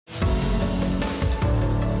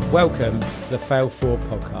Welcome to the Fail Forward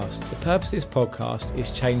podcast. The purpose of this podcast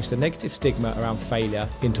is change the negative stigma around failure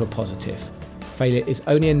into a positive. Failure is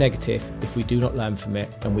only a negative if we do not learn from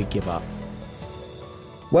it and we give up.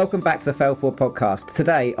 Welcome back to the Fail Forward podcast.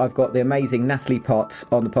 Today I've got the amazing Natalie Potts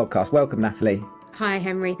on the podcast. Welcome, Natalie. Hi,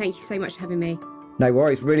 Henry. Thank you so much for having me. No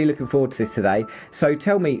worries. Really looking forward to this today. So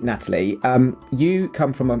tell me, Natalie, you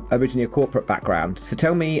come from originally a corporate background. So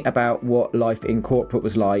tell me about what life in corporate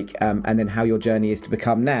was like and then how your journey is to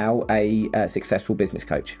become now a successful business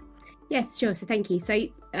coach. Yes, sure. So thank you. So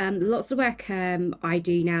lots of the work I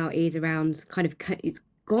do now is around it's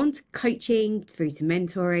gone to coaching, through to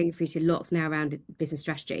mentoring, through to lots now around business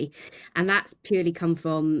strategy. And that's purely come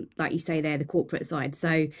from, like you say there, the corporate side. So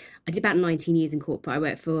I did about 19 years in corporate. I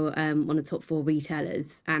worked for one of the top 4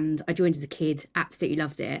 retailers, and I joined as a kid, absolutely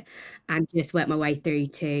loved it, and just worked my way through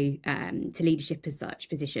to leadership as such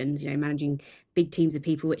positions, managing big teams of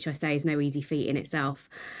people, which I say is no easy feat in itself.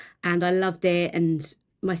 And I loved it. And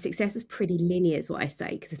my success was pretty linear, is what I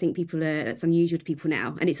say, because I think that's unusual to people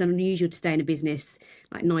now. And it's unusual to stay in a business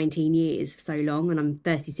like 19 years for so long, and I'm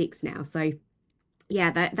 36 now. So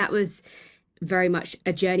yeah, that was very much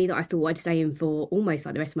a journey that I thought I'd stay in for almost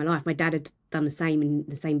like the rest of my life. My dad had done the same in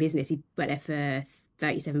the same business. He worked there for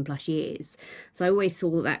 37 plus years. So I always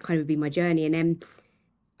saw that kind of be my journey. And then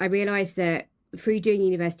I realised that through doing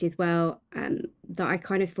university as well, that I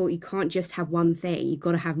kind of thought you can't just have one thing. You've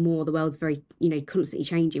got to have more. The world's very, constantly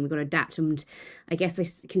changing. We've got to adapt. And I guess I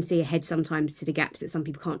can see ahead sometimes to the gaps that some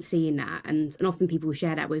people can't see in that. And often people will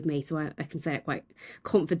share that with me. So I can say it quite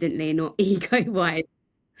confidently and not ego-wise.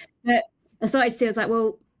 But I started to see, I was like,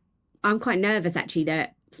 well, I'm quite nervous actually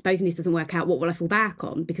that supposing this doesn't work out, what will I fall back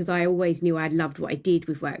on? Because I always knew I'd loved what I did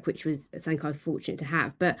with work, which was something I was fortunate to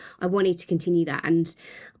have. But I wanted to continue that. And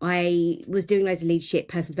I was doing loads of leadership,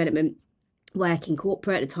 personal development work in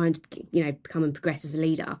corporate at the time to, become and progress as a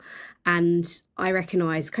leader. And I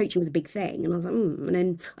recognised coaching was a big thing. And I was like, And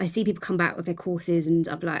then I see people come back with their courses and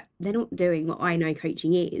I'm like, they're not doing what I know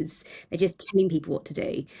coaching is. They're just telling people what to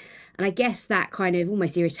do. And I guess that kind of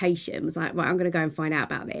almost irritation was like, right, I'm going to go and find out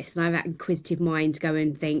about this. And I have that inquisitive mind to go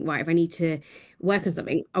and think, right, if I need to work on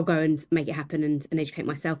something, I'll go and make it happen and educate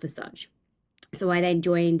myself as such. So I then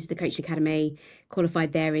joined the Coaching Academy,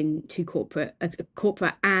 qualified there in corporate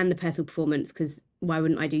and the personal performance, because why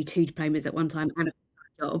wouldn't I do 2 diplomas at one time and a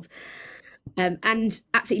job? And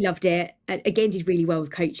absolutely loved it. Again, did really well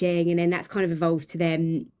with coaching. And then that's kind of evolved to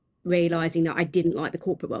them realising that I didn't like the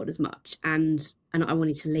corporate world as much. And I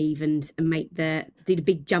wanted to leave and do the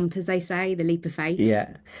big jump, as they say, the leap of faith.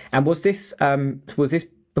 Yeah. And was this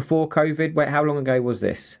before COVID? How long ago was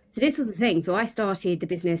this? So this was the thing. So I started the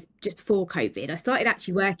business just before COVID. I started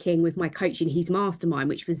actually working with my coach in his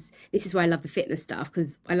mastermind, this is where I love the fitness stuff,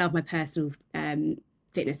 because I love my personal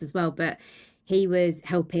fitness as well. But he was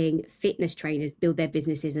helping fitness trainers build their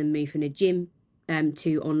businesses and move from a gym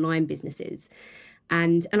to online businesses.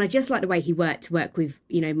 And I just like the way he worked to work with,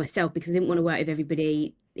 myself, because I didn't want to work with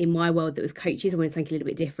everybody in my world that was coaches. I wanted something a little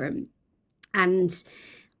bit different. And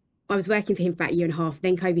I was working for him for about a year and a half,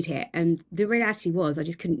 then COVID hit. And the reality was I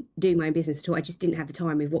just couldn't do my own business at all. I just didn't have the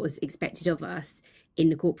time with what was expected of us in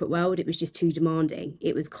the corporate world. It was just too demanding.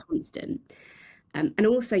 It was constant. And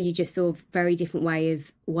also you just saw a very different way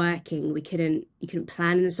of working. You couldn't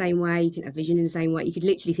plan in the same way. You couldn't have vision in the same way. You could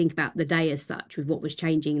literally think about the day as such with what was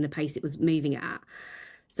changing and the pace it was moving at.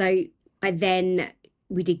 So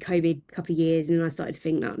we did COVID a couple of years, and then I started to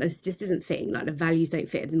think, no, this just isn't fitting. Like the values don't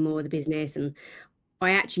fit the more of the business. And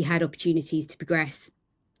I actually had opportunities to progress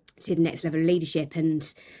to the next level of leadership.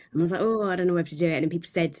 And I was like, I don't know whether to do it. And people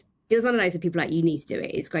said, it was one of those where people were like, you need to do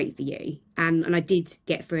it. It's great for you. And I did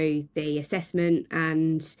get through the assessment,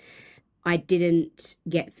 and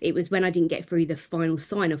it was when I didn't get through the final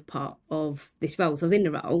sign-off part of this role. So I was in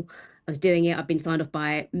the role, I was doing it. I've been signed off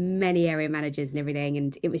by many area managers and everything.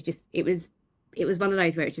 And it was one of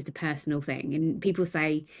those where it's just a personal thing. And people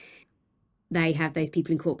say they have those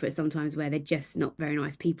people in corporate sometimes where they're just not very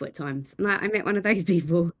nice people at times. And I met one of those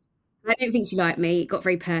people. I don't think she liked me. It got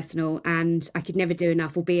very personal, and I could never do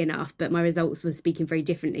enough or be enough, but my results were speaking very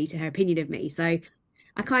differently to her opinion of me. So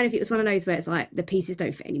it was one of those where it's like the pieces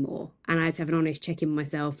don't fit anymore. And I had to have an honest check in with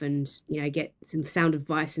myself and, get some sound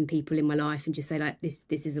advice from people in my life and just say, like, this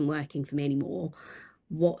isn't working for me anymore.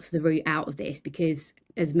 What's the route out of this? Because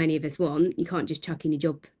as many of us want, you can't just chuck in your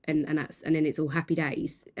job and then it's all happy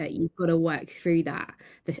days. You've got to work through that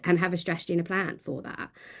and have a strategy and a plan for that.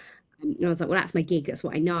 And I was like, well, that's my gig. That's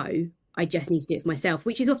what I know. I just need to do it for myself,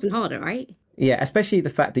 which is often harder, right? Yeah, especially the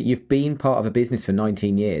fact that you've been part of a business for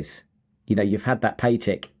 19 years. You've had that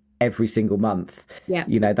paycheck every single month. Yeah.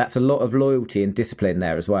 That's a lot of loyalty and discipline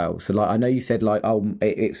there as well. So like, I know you said like, oh,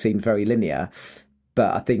 it seems very linear,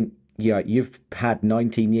 but I think, you've had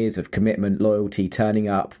 19 years of commitment, loyalty, turning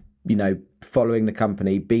up, following the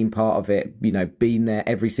company, being part of it, being there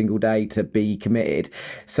every single day to be committed.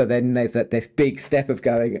 So then there's this big step of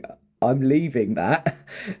going, I'm leaving that.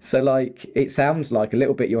 So like, it sounds like a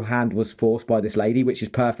little bit your hand was forced by this lady, which is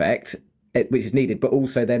perfect, which is needed, but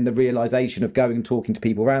also then the realization of going and talking to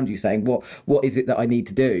people around you saying, what is it that I need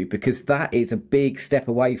to do? Because that is a big step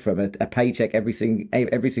away from a paycheck every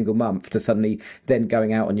single month to suddenly then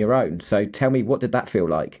going out on your own. So tell me, what did that feel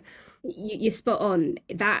like? You're spot on.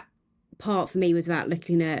 That part for me was about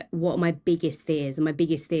looking at what are my biggest fears, and my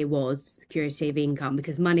biggest fear was security of income,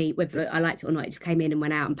 because money, whether I liked it or not, it just came in and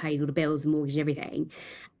went out and paid all the bills, the mortgage, and everything.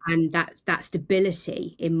 And that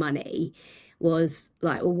stability in money was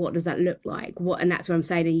like, well, what does that look like? And that's where I'm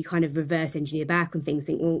saying, and you kind of reverse engineer back on things,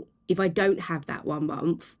 think, well, if I don't have that 1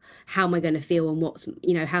 month, how am I going to feel,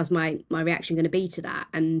 and how's my reaction going to be to that?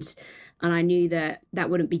 And I knew that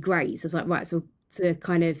wouldn't be great. So it's like, right, so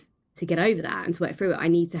to get over that and to work through it, I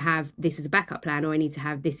need to have this as a backup plan, or I need to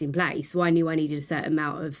have this in place. So I knew I needed a certain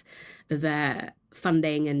amount of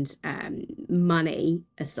funding and money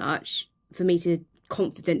as such for me to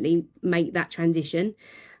confidently make that transition,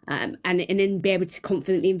 and then be able to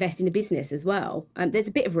confidently invest in a business as well. There's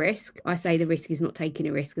a bit of risk. I say the risk is not taking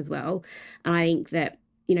a risk as well. And I think that,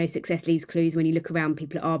 success leaves clues. When you look around,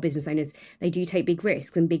 people that are business owners, they do take big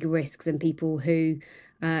risks, and bigger risks than people who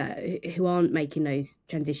aren't making those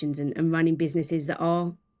transitions and running businesses that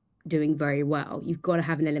are doing very well. You've got to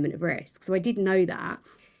have an element of risk. So I did know that,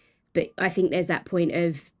 but I think there's that point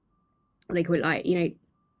of, they call it like,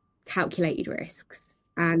 calculated risks,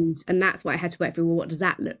 and that's what I had to work through. Well, what does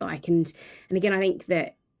that look like? And again, I think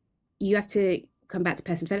that you have to come back to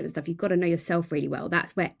personal development stuff. You've got to know yourself really well.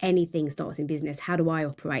 That's where anything starts in business. How do I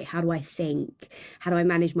operate? How do I think? How do I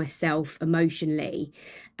manage myself emotionally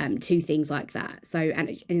to things like that? So,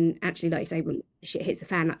 and actually, like you say, when shit hits the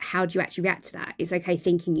fan, like, how do you actually react to that? It's okay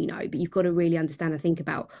thinking, but you've got to really understand and think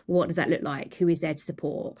about, what does that look like? Who is there to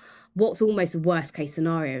support? What's almost a worst case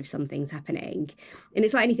scenario if something's happening? And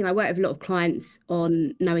it's like anything. I work with a lot of clients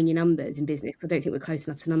on knowing your numbers in business. I don't think we're close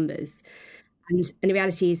enough to numbers. And the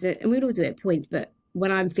reality is that, and we'd all do it at points, but when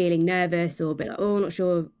I'm feeling nervous or a bit like, oh, I'm not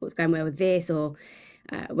sure what's going well with this, or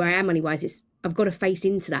where I am money-wise, I've got to face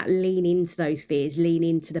into that, lean into those fears, lean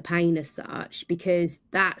into the pain as such, because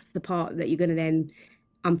that's the part that you're going to then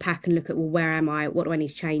unpack and look at, well, where am I? What do I need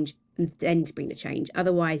to change? And then to bring the change.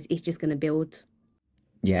 Otherwise, it's just going to build.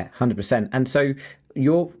 Yeah, 100%. And so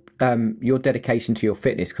your dedication to your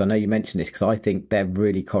fitness, because I know you mentioned this, because I think they're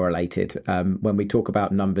really correlated when we talk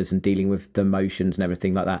about numbers and dealing with the emotions and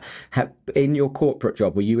everything like that. In your corporate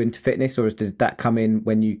job, were you into fitness, or did that come in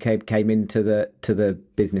when you came into the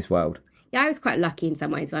business world? Yeah, I was quite lucky in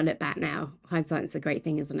some ways. When I look back now, hindsight's a great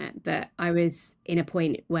thing, isn't it? But I was in a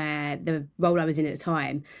point where the role I was in at the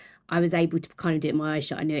time, I was able to kind of do it my eyes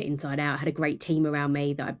shut. I knew it inside out. I had a great team around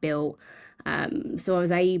me that I built. So I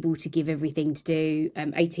was able to give everything to do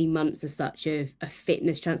 18 months as such of a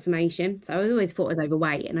fitness transformation. So I always thought I was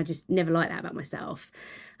overweight, and I just never liked that about myself.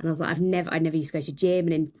 And I was like, I never used to go to gym,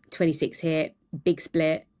 and then 26 hit, big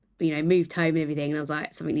split, moved home and everything. And I was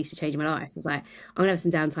like, something needs to change in my life. So I was like, I'm gonna have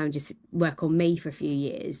some downtime and just work on me for a few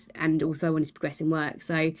years. And also I wanted to progress in work.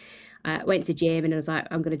 So I went to gym, and I was like,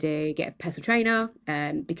 I'm going to get a personal trainer.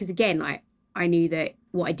 Because again, like, I knew that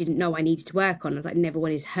what I didn't know I needed to work on. I was like, never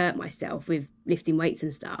wanted to hurt myself with lifting weights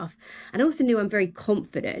and stuff. And I also knew I'm very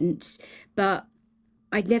confident, but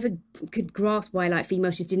I never could grasp why like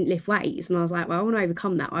females just didn't lift weights. And I was like, well, I want to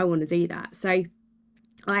overcome that. I want to do that. So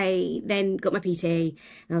I then got my PT, and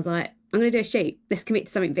I was like, I'm going to do a shoot. Let's commit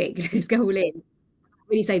to something big. Let's go all in.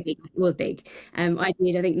 When you say big, it was big. I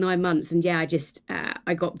did, I think, 9 months, and yeah,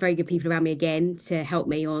 I got very good people around me again to help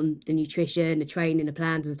me on the nutrition, the training, the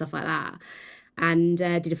plans and stuff like that, and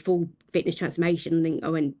did a full fitness transformation. I think I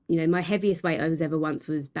went, my heaviest weight I was ever once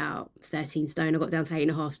was about 13 stone. I got down to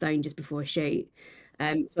 8.5 stone just before a shoot.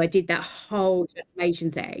 So I did that whole transformation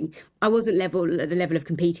thing. I wasn't at the level of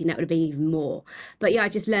competing. That would have been even more. But yeah, I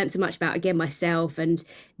just learned so much about, again, myself. And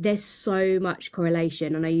there's so much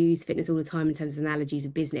correlation. And I use fitness all the time in terms of analogies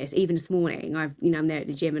of business. Even this morning, I'm there at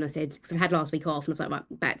the gym, and I said, because I had last week off, and I was like,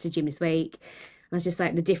 right, back to the gym this week. I was just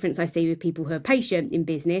like, the difference I see with people who are patient in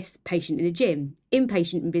business, patient in a gym,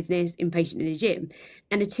 impatient in business, impatient in a gym.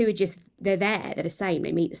 And the two are just, they're the same,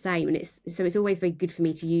 they meet the same. And it's always very good for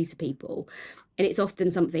me to use for people. And it's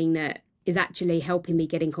often something that is actually helping me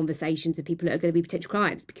get in conversations with people that are going to be potential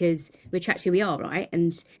clients, because we attract who we are, right?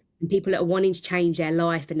 And And people that are wanting to change their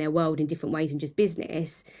life and their world in different ways than just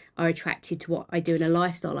business are attracted to what I do and a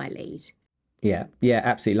lifestyle I lead. Yeah, yeah,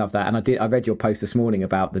 absolutely love that. And I read your post this morning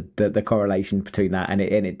about the correlation between that, and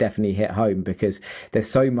it definitely hit home, because there's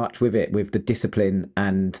so much with it, with the discipline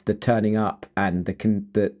and the turning up and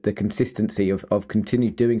the consistency of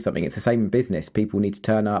continue doing something. It's the same in business. People need to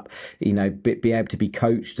turn up, be able to be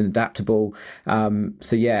coached and adaptable.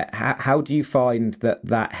 So yeah, how do you find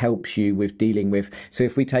that helps you with dealing with? So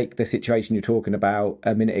if we take the situation you're talking about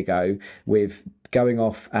a minute ago, with going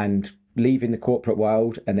off and leaving the corporate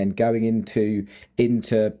world and then going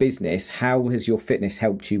into business, how has your fitness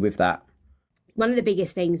helped you with that? One of the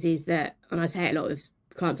biggest things is that, and I say it a lot with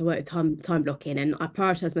clients I work with, time blocking, and I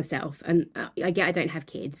prioritize myself. And I don't have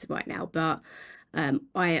kids right now, but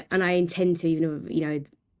I intend to, even if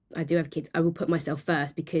I do have kids, I will put myself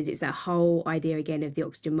first, because it's that whole idea again of the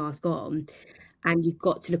oxygen mask on. And you've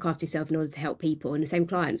got to look after yourself in order to help people. And the same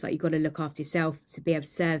clients, like, you've got to look after yourself to be able to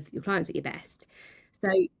serve your clients at your best. So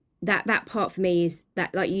that part for me is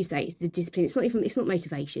that, like you say, it's the discipline. It's not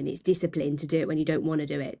motivation, it's discipline to do it when you don't want to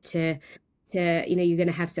do it. To you're going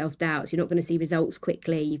to have self-doubts, you're not going to see results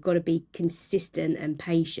quickly. You've got to be consistent and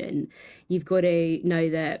patient. You've got to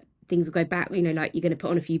know that things will go back, like, you're going to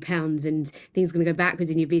put on a few pounds and things are going to go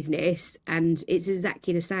backwards in your business, and it's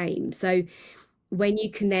exactly the same. So when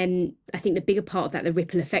you can then, I think the bigger part of that, the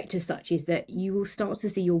ripple effect as such, is that you will start to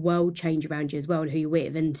see your world change around you as well, and who you're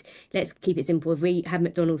with. And let's keep it simple. If we have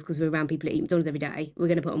McDonald's because we're around people that eat McDonald's every day, we're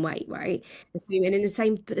going to put on weight, right? And then the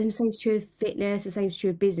same is true of fitness, the same is true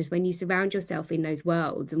of business. When you surround yourself in those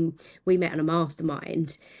worlds, and we met on a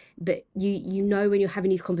mastermind, but you know when you're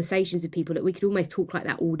having these conversations with people that we could almost talk like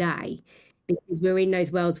that all day, because we're in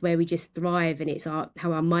those worlds where we just thrive, and it's how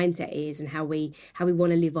our mindset is, and how we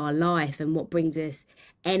want to live our life, and what brings us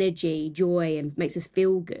energy, joy, and makes us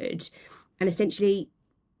feel good. And essentially,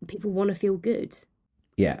 people want to feel good.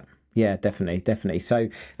 Yeah, definitely. So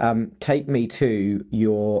take me to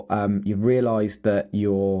your you've realized that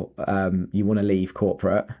you want to leave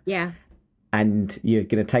corporate. Yeah. And you're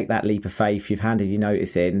going to take that leap of faith. You've handed your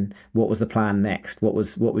notice in. What was the plan next? What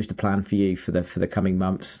was the plan for you for the coming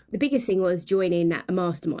months? The biggest thing was joining a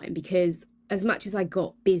mastermind, because as much as I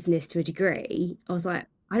got business to a degree, I was like,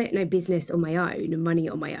 I don't know business on my own and running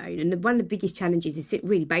it on my own. And one of the biggest challenges is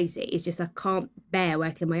really basic. It's just I can't bear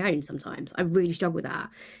working on my own sometimes. I really struggle with that,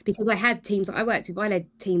 because I had teams that I worked with. I led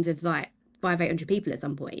teams of like 500-800 people at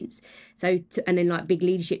some points. And then like big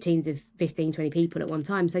leadership teams of 15-20 people at one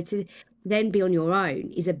time. So to then be on your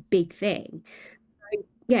own is a big thing. So,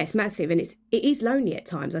 yeah, it's massive, and it is lonely at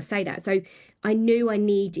times. I say that. So I knew I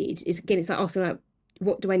needed, it's like asking, like,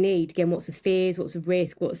 what do I need? Again, what's the fears, what's the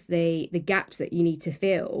risk, what's the gaps that you need to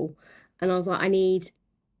fill? And I was like, I need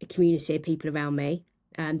a community of people around me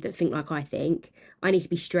that think like I think. I need to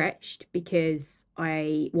be stretched, because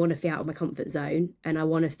I want to feel out of my comfort zone, and I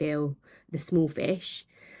want to feel the small fish.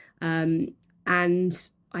 And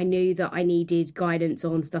I knew that I needed guidance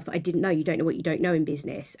on stuff that I didn't know. You don't know what you don't know in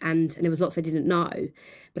business. And there was lots I didn't know.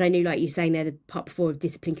 But I knew, like you were saying there, the part before of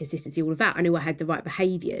discipline, consistency, all of that. I knew I had the right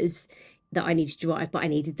behaviours that I needed to drive, but I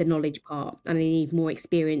needed the knowledge part, and I need more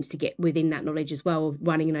experience to get within that knowledge as well, of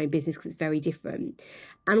running an own business, because it's very different.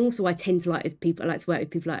 And also I tend to like to work with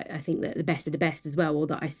people like, I think that the best of the best as well, or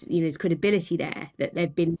that there's credibility there, that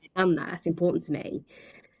they've done that. That's important to me.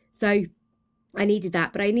 So I needed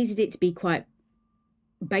that, but I needed it to be quite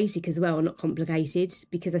basic as well, and not complicated,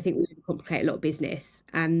 because I think we complicate a lot of business,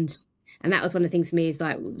 and that was one of the things for me, is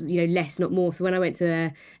like, less, not more. So when I went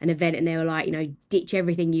to an event and they were like, ditch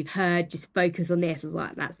everything you've heard, just focus on this, I was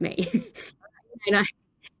like, that's me.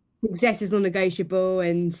 Success is non-negotiable,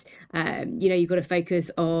 and you've got to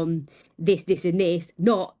focus on this and this,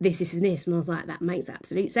 not this and this. And I was like, that makes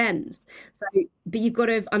absolute sense. So, but you've got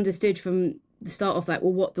to have understood from the start off, like,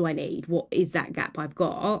 well, what do I need? What is that gap I've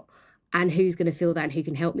got? And who's going to fill that, and who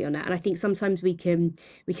can help me on that? And I think sometimes we can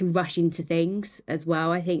rush into things as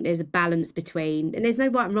well. I think there's a balance between, and there's no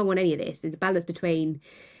right and wrong on any of this. There's a balance between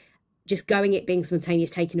just going it, being spontaneous,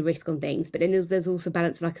 taking a risk on things. But then there's also a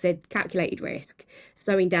balance of, like I said, calculated risk,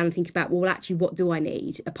 slowing down and thinking about, well, actually, what do I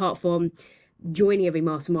need? Apart from joining every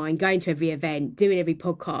mastermind, going to every event, doing every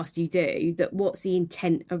podcast you do, that what's the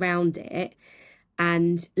intent around it?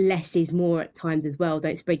 And less is more at times as well.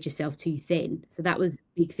 Don't spread yourself too thin. So that was a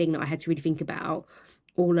big thing that I had to really think about,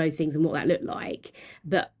 all those things and what that looked like.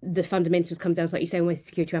 But the fundamentals come down to, like you say, almost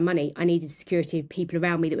security around money. I needed security of people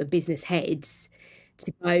around me that were business heads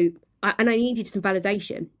to go, and I needed some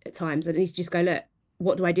validation at times. I needed to just go, look,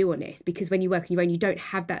 what do I do on this? Because when you work on your own, you don't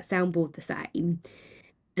have that soundboard the same.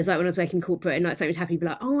 It's like when I was working corporate and like something would happen, you'd be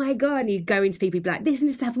like, oh my God. And you'd go into people, you'd be like, this and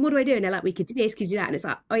this happened. What do I do? And they're like, we could do this, could do that. And it's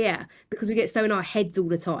like, oh yeah, because we get so in our heads all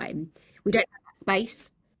the time. We don't have that space.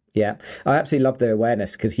 Yeah, I absolutely love the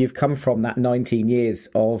awareness because you've come from that 19 years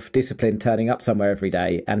of discipline turning up somewhere every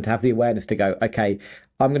day and to have the awareness to go, okay,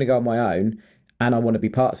 I'm going to go on my own and I want to be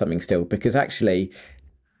part of something still, because actually,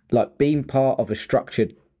 like, being part of a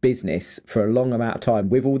structured business for a long amount of time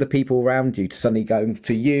with all the people around you to suddenly go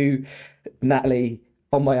for you, Natalie,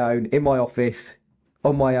 on my own, in my office,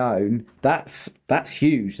 on my own, that's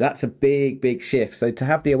huge. That's a big shift. So to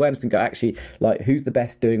have the awareness and go, actually, like, who's the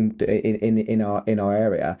best doing in our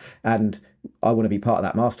area, and I want to be part of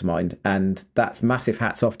that mastermind. And that's massive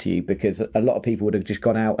hats off to you, because a lot of people would have just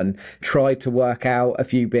gone out and tried to work out a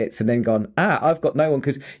few bits and then gone, I've got no one.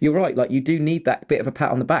 Because you're right, like, you do need that bit of a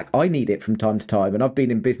pat on the back. I need it from time to time, and I've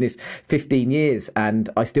been in business 15 years and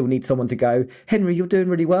I still need someone to go, Henry, you're doing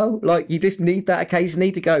really well. Like, you just need that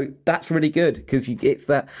occasionally to go, that's really good, because it's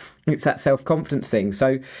that self-confidence thing.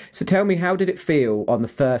 So tell me, how did it feel on the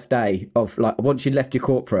first day of, like, once you left your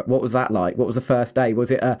corporate? What was that like? What was the first day? Was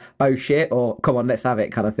it a oh shit, or come on, let's have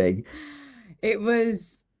it kind of thing? It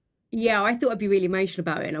was, yeah, I thought I'd be really emotional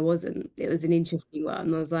about it and I wasn't. It was an interesting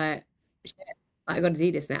one. I was like, shit, I got to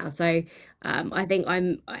do this now. So I think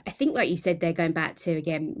like you said, they're going back to,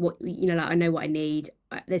 again, what, like, I know what I need.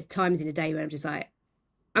 There's times in a day where I'm just like,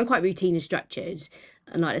 I'm quite routine and structured.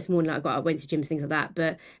 And like this morning, like, I went to gyms, things like that.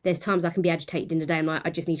 But there's times I can be agitated in the day. I'm like, I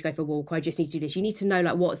just need to go for a walk, or I just need to do this. You need to know,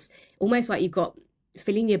 like, what's almost like you've got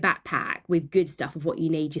filling your backpack with good stuff of what you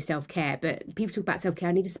need, your self-care. But people talk about self-care,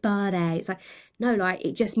 I need a spa day. It's like, no, like,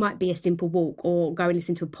 it just might be a simple walk or go and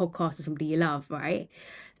listen to a podcast or somebody you love, right?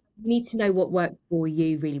 So you need to know what works for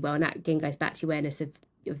you really well. And that again goes back to awareness of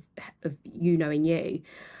you knowing you.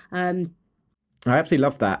 I absolutely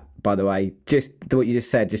love that, by the way. Just what you just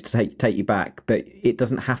said, just to take you back, that it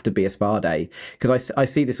doesn't have to be a spa day. Because I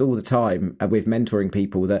see this all the time with mentoring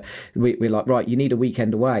people, that we're like, right, you need a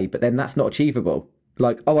weekend away, but then that's not achievable.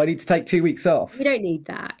 Like, oh, I need to take 2 weeks off. You don't need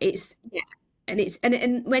that. It's, yeah.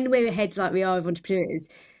 And when we're heads like we are with entrepreneurs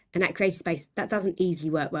and that creative space, that doesn't easily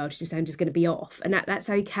work well to just say, I'm just going to be off. And that's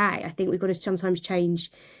okay. I think we've got to sometimes change.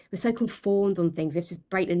 We're so conformed on things. We have to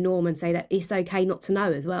break the norm and say that it's okay not to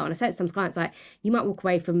know as well. And I said to some clients, like, you might walk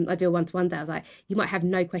away from, I do a one-to-one day, I was like, you might have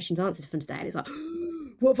no questions answered from today. And it's like,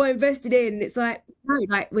 what have I invested in? And it's like, no,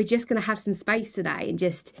 like, we're just going to have some space today and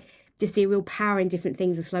just see a real power in different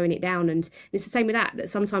things and slowing it down. And it's the same with that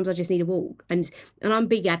sometimes I just need a walk. And I'm a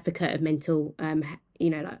big advocate of mental,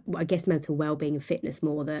 like, I guess mental well-being and fitness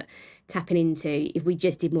more, that tapping into, if we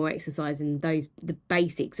just did more exercise and the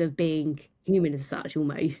basics of being human as such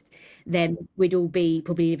almost, then we'd all be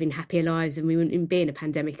probably living happier lives and we wouldn't be in a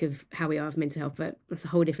pandemic of how we are with mental health. But that's a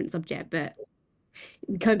whole different subject. But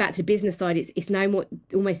coming back to the business side, it's knowing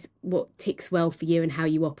almost what ticks well for you and how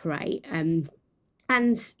you operate. And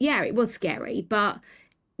yeah, it was scary, but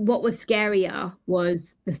what was scarier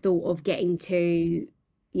was the thought of getting to,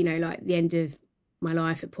 like, the end of my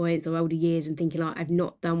life at points, or older years, and thinking, like, I've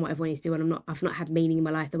not done what I've wanted to do, and I've not had meaning in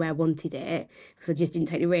my life the way I wanted it, because I just didn't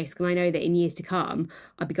take the risk. And I know that in years to come,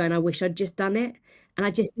 I'd be going, I wish I'd just done it. And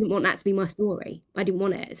I just didn't want that to be my story. I didn't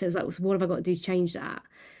want it. So it was like, what have I got to do to change that?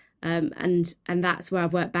 And that's where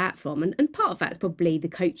I've worked back from. And part of that's probably the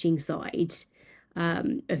coaching side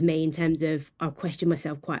of me, in terms of I'll question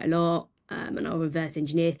myself quite a lot, and I'll reverse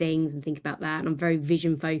engineer things and think about that. And I'm very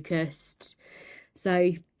vision focused.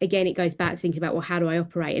 So again, it goes back to thinking about, well, how do I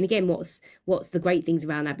operate? And again, what's the great things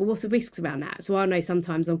around that, but what's the risks around that? So I know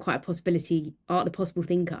sometimes I'm quite the possible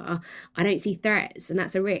thinker. I don't see threats, and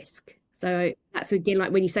that's a risk. So that's, again,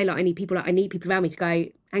 like when you say, like, I need people around me to go,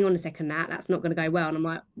 hang on a second, that's not going to go well. And I'm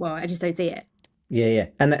like, well, I just don't see it. Yeah.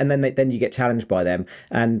 And then you get challenged by them.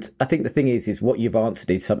 And I think the thing is what you've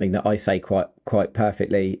answered is something that I say quite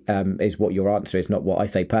perfectly, is what your answer is, not what I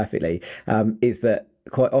say perfectly, is that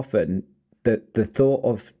quite often the thought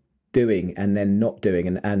of doing and then not doing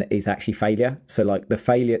and is actually failure. So, like, the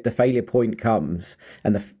failure point comes,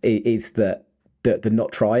 and is the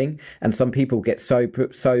not trying. And some people get so you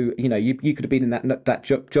could have been in that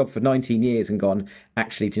job for 19 years and gone,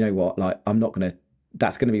 actually, do you know what, like,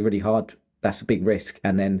 that's going to be really hard, that's a big risk,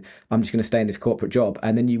 and then I'm just going to stay in this corporate job.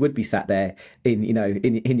 And then you would be sat there in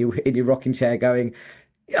your rocking chair going,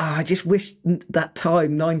 I just wish that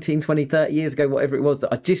time 19, 20, 30 years ago, whatever it was,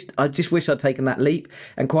 that I just wish I'd taken that leap.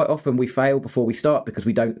 And quite often we fail before we start, because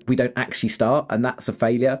we don't actually start, and that's a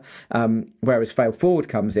failure. Whereas fail forward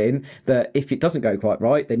comes in, that if it doesn't go quite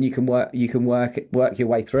right, then you can work your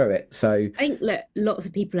way through it. So I think, look, lots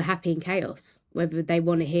of people are happy in chaos, whether they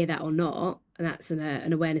want to hear that or not. and that's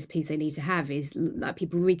an awareness piece they need to have, is like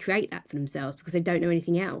people recreate that for themselves because they don't know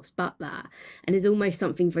anything else but that. And there's almost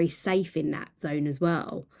something very safe in that zone as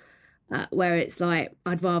well, where it's like,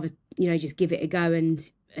 I'd rather, just give it a go,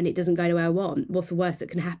 and it doesn't go the way I want. What's the worst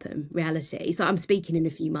that can happen? Reality. So I'm speaking in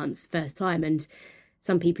a few months, first time, and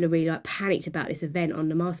some people are really like panicked about this event on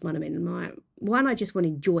the mastermind I'm in. I'm like, one, I just want to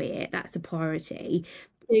enjoy it. That's the priority.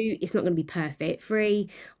 Two, it's not going to be perfect. Three,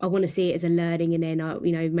 I want to see it as a learning, and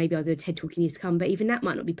then maybe I'll do a TED talk in years to come, but even that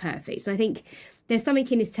might not be perfect. So I think there's something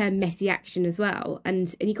in this term messy action as well.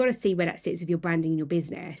 And you've got to see where that sits with your branding and your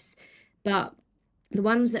business. But the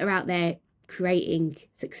ones that are out there creating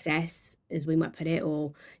success, as we might put it,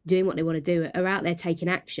 or doing what they want to do, are out there taking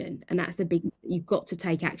action. And that's the big, you've got to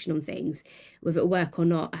take action on things, whether it'll work or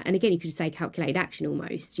not. And again, you could say calculated action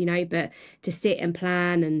almost, but to sit and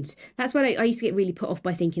plan. And that's what I used to get really put off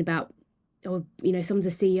by thinking about, or someone's a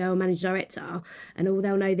CEO or managing director, and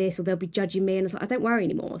they'll know this, or they'll be judging me, and it's like, I don't worry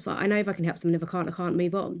anymore. So I know if I can help someone, if I can't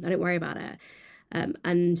move on. I don't worry about it.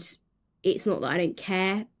 And it's not that I don't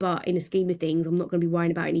care, but in the scheme of things, I'm not going to be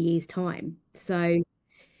worrying about it in a year's time. So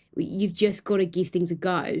you've just got to give things a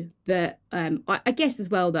go. But I guess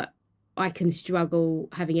as well that I can struggle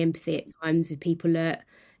having empathy at times with people that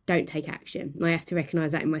don't take action. I have to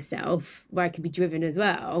recognise that in myself, where I can be driven as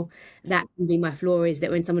well. That can be my flaw, is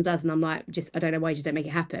that when someone does, and I'm like, I don't know why you just don't make it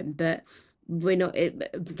happen. But we're not,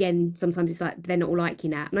 again, sometimes it's like, they're not all like you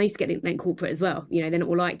now. And I used to get in corporate as well, they're not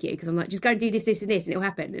all like you, because I'm like, just go and do this, this and this, and it'll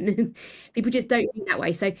happen. And then people just don't think that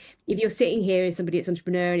way. So if you're sitting here as somebody that's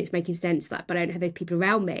entrepreneur and it's making sense, like, but I don't have those people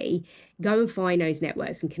around me, go and find those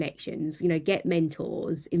networks and connections, get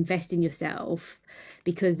mentors, invest in yourself,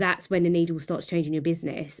 because that's when the needle starts changing your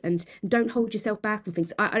business. And don't hold yourself back on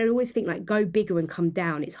things. I always think, like, go bigger and come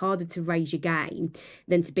down. It's harder to raise your game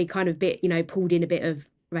than to be kind of pulled in a bit of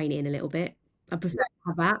rein in a little bit. I prefer to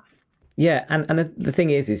have that. Yeah, and the thing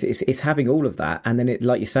is it's having all of that, and then it,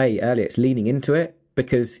 like you say earlier, it's leaning into it,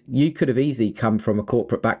 because you could have easily come from a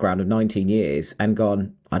corporate background of 19 years and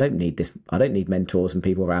gone, I don't need this. I don't need mentors and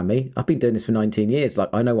people around me. I've been doing this for 19 years. Like,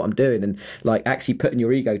 I know what I'm doing. And like, actually putting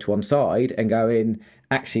your ego to one side and going,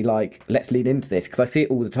 actually, like, let's lean into this. Because I see it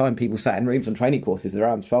all the time. People sat in rooms on training courses, their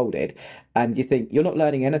arms folded. And you think you're not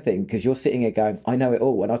learning anything, because you're sitting here going, I know it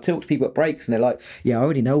all. And I talk to people at breaks and they're like, yeah, I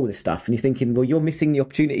already know all this stuff. And you're thinking, well, you're missing the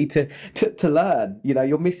opportunity to learn.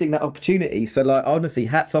 You're missing that opportunity. So, like, honestly,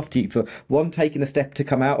 hats off to you for, one, taking the step to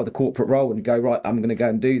come out of the corporate role and go, right, I'm going to go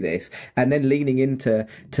and do this. And then leaning into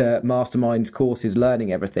masterminds, courses,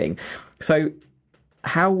 learning everything. So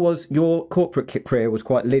how was your corporate career? Was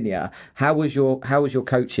quite linear. How was your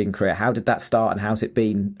coaching career? How did that start, and how's it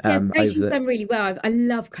been? Yes, coaching's done really well. I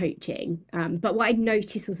love coaching, but what I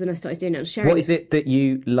noticed was when I started doing it, what is it that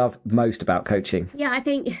you love most about coaching? Yeah, I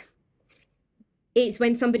think it's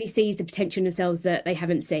when somebody sees the potential in themselves that they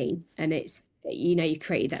haven't seen, and it's, you've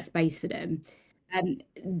created that space for them.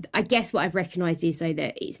 I guess what I've recognised is, so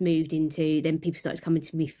that it's moved into, then people started coming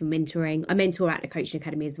to me for mentoring. I mentor at the Coaching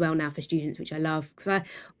Academy as well now for students, which I love, because I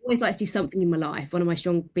always like to do something in my life. One of my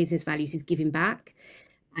strong business values is giving back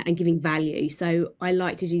and giving value. So I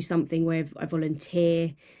like to do something where I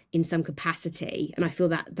volunteer in some capacity, and I feel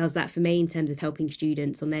that does that for me in terms of helping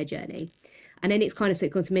students on their journey. And then it's kind of sort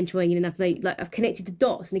of gone to mentoring, and I've connected the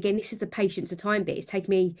dots. And again, this is the patience of time bit. It's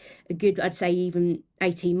taken me a good, I'd say, even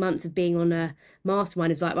 18 months of being on a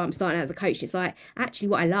mastermind. It's like, well, I'm starting out as a coach. It's like, actually,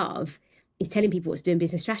 what I love is telling people what to do in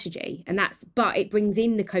business strategy. But it brings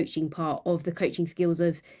in the coaching part of the coaching skills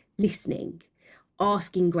of listening,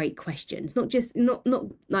 asking great questions, not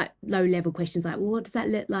like low level questions like, well, what does that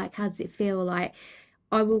look like? How does it feel like?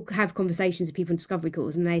 I will have conversations with people on discovery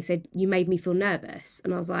calls, and they said, you made me feel nervous.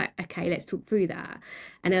 And I was like, okay, let's talk through that.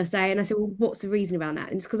 And I said, well, what's the reason around that?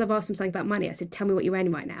 And it's because I've asked them something about money. I said, tell me what you're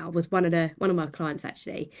earning right now. Was one of my clients,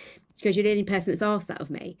 actually. She goes, you're the only person that's asked that of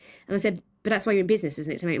me. And I said, but that's why you're in business,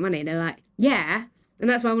 isn't it, to make money? And they're like, yeah. And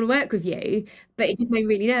that's why I want to work with you. But it just made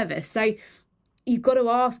me really nervous. So you've got to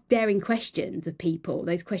ask daring questions of people,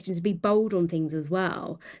 those questions, be bold on things as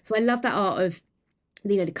well. So I love that art of,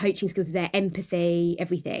 the coaching skills are there, empathy,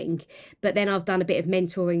 everything. But then I've done a bit of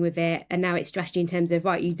mentoring with it, and now it's strategy in terms of,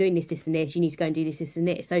 right, you're doing this, this and this, you need to go and do this, this and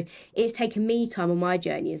this. So it's taken me time on my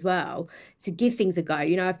journey as well to give things a go.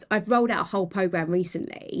 I've rolled out a whole program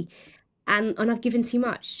recently, and I've given too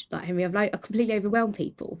much. Like, Henry, I've completely overwhelmed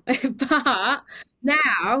people. But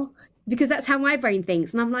now, because that's how my brain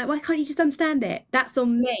thinks, and I'm like, why can't you just understand it? That's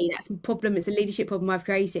on me. That's a problem. It's a leadership problem I've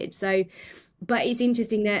created. So, but it's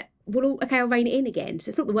interesting that, well, okay, I'll rein it in again. So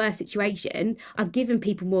it's not the worst situation. I've given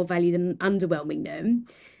people more value than underwhelming them.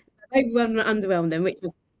 I've overwhelmed and underwhelmed them, which is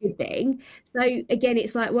a good thing. So again,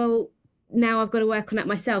 it's like, well, now I've got to work on that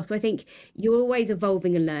myself. So I think you're always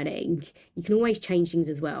evolving and learning. You can always change things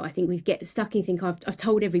as well. I think we get stuck and think I've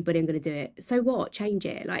told everybody I'm going to do it. So what? Change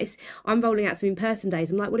it. Like I'm rolling out some in-person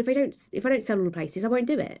days. I'm like, well, if I don't sell all the places, I won't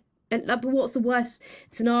do it. And like, but what's the worst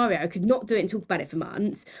scenario? I could not do it and talk about it for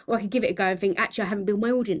months, or I could give it a go and think, actually, I haven't built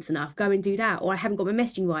my audience enough. Go and do that, or I haven't got my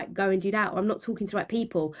messaging right. Go and do that, or I'm not talking to the right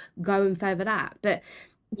people. Go and further that. But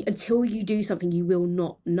until you do something, you will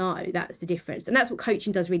not know. That's the difference, and that's what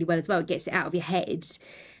coaching does really well as well. It gets it out of your head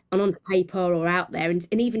and onto paper or out there, and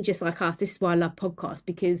even just like us. This is why I love podcasts,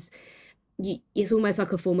 because it's almost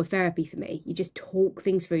like a form of therapy for me. You just talk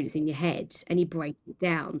things through that's in your head and you break it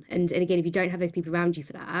down. And again, if you don't have those people around you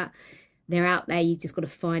for that, they're out there. You just got to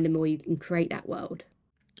find them, or you can create that world.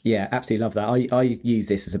 Yeah, absolutely love that. I use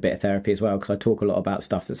this as a bit of therapy as well, because I talk a lot about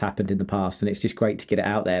stuff that's happened in the past, and it's just great to get it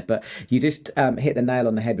out there. But you just hit the nail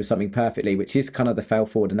on the head with something perfectly, which is kind of the fail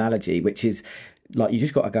forward analogy, which is like, you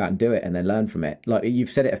just got to go out and do it and then learn from it. Like you've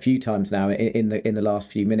said it a few times now in the last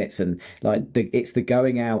few minutes, and like it's the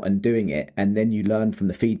going out and doing it, and then you learn from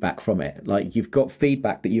the feedback from it. Like you've got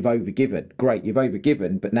feedback that you've overgiven. Great, you've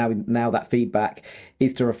overgiven, but now that feedback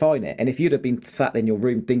is to refine it. And if you'd have been sat in your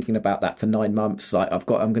room thinking about that for 9 months, like I'm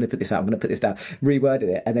going to put this out, I'm going to put this down, reworded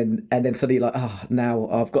it, and then suddenly like, oh, now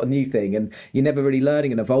I've got a new thing, and you're never really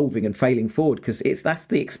learning and evolving and failing forward, because that's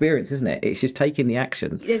the experience, isn't it? It's just taking the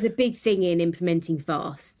action. There's a big thing in implementing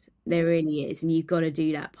fast. There really is, and you've got to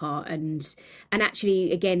do that part. And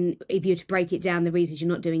actually, again, if you're to break it down, the reasons you're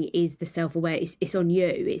not doing it is the self-awareness. It's on you.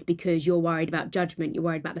 It's because you're worried about judgment. You're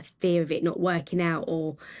worried about the fear of it not working out,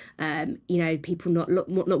 or people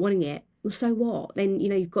not wanting it. Well, so what? Then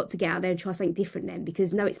you've got to get out there and try something different then,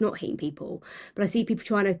 because no, it's not hitting people. But I see people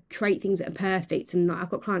trying to create things that are perfect, and like, I've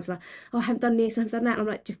got clients like, oh, I haven't done this, I haven't done that. And I'm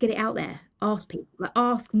like, just get it out there. Ask people, like,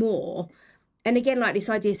 ask more. And again, like this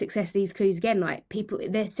idea of success leaves clues, again, like people,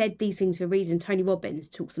 they said these things for a reason. Tony Robbins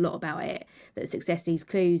talks a lot about it, that success leaves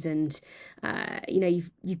clues, and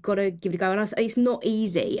you've got to give it a go. And it's not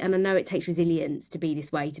easy, and I know it takes resilience to be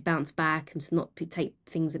this way, to bounce back and to not take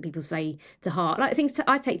things that people say to heart. Like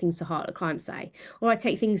I take things to heart that clients say, or I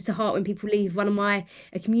take things to heart when people leave a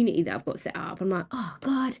community that I've got set up. I'm like, oh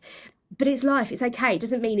God, but it's life. It's okay. It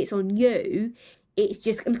doesn't mean it's on you. It's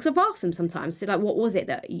just because I've asked them sometimes, so like, what was it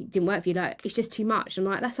that didn't work for you? Like, it's just too much. I'm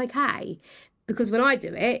like, that's okay, because when I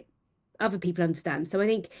do it, other people understand. So I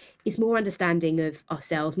think it's more understanding of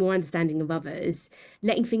ourselves, more understanding of others,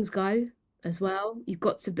 letting things go as well. You've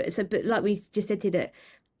got to, but like we just said here, that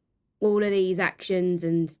all of these actions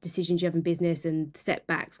and decisions you have in business and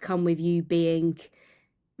setbacks come with you being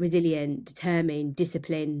resilient, determined,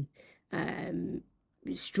 disciplined,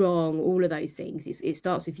 strong. All of those things. It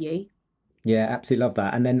starts with you. Yeah, absolutely love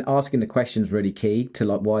that. And then asking the questions really key to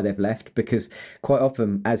like why they've left, because quite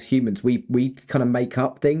often as humans we kind of make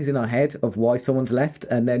up things in our head of why someone's left,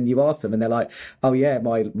 and then you ask them and they're like, oh yeah,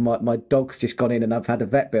 my dog's just gone in and I've had a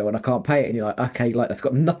vet bill and I can't pay it, and you're like, okay, like that's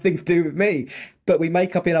got nothing to do with me. But we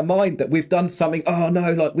make up in our mind that we've done something, oh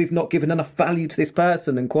no, like we've not given enough value to this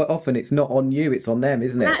person, and quite often it's not on you, it's on them,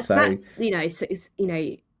 isn't it? That's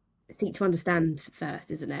seek to understand first,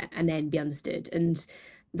 isn't it, and then be understood. And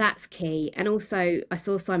that's key. And also, I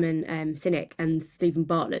saw Simon Sinek and Stephen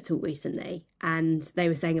Bartlett talk recently, and they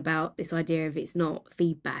were saying about this idea of it's not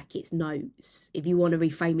feedback, it's notes. If you want to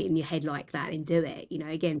reframe it in your head like that, then do it.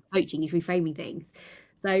 Again, coaching is reframing things.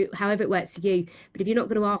 So however it works for you. But if you're not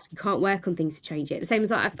going to ask, you can't work on things to change it. The same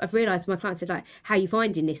as I've realised my clients said, like, how are you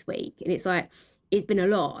finding this week? And it's like, it's been a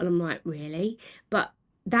lot. And I'm like, really? But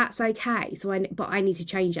that's okay. But I need to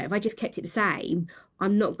change it. If I just kept it the same,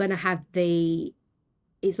 I'm not going to have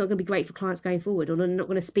it's not going to be great for clients going forward, or I'm not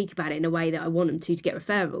going to speak about it in a way that I want them to get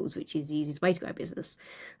referrals, which is the easiest way to grow a business.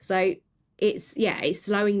 So it's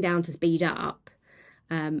slowing down to speed up,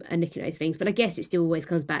 and looking at those things. But I guess it still always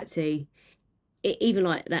comes back to it, even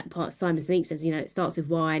like that part Simon Sinek says, it starts with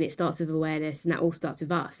why, and it starts with awareness, and that all starts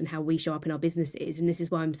with us and how we show up in our businesses. And this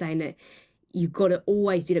is why I'm saying that you've got to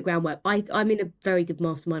always do the groundwork. I'm in a very good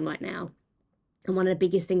mastermind right now, and one of the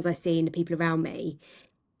biggest things I see in the people around me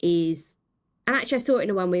is, and actually I saw it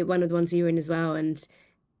in one of the ones you were in as well, and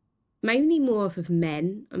mainly more of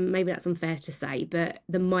men, and maybe that's unfair to say, but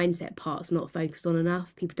the mindset part's not focused on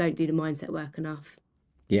enough. People don't do the mindset work enough.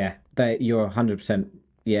 Yeah, you're 100%.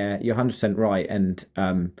 Yeah, you're 100% right. And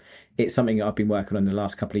it's something I've been working on the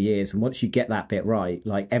last couple of years. And once you get that bit right,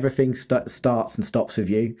 like everything starts and stops with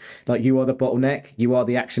you. Like you are the bottleneck, you are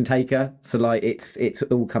the action taker. So like it's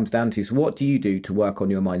all comes down to. So what do you do to work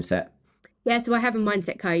on your mindset? Yeah, so I have a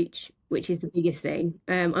mindset coach, which is the biggest thing.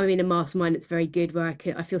 I'm in a mastermind that's very good, where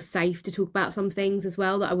I feel safe to talk about some things as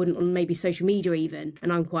well that I wouldn't on maybe social media even.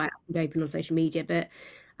 And I'm quite open on social media, but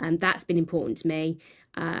That's been important to me.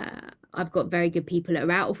 I've got very good people that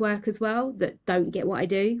are out of work as well that don't get what I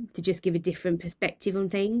do, to just give a different perspective on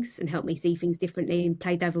things and help me see things differently and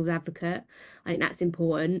play devil's advocate. I think that's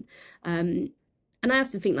important. And I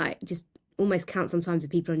also think like just almost count sometimes the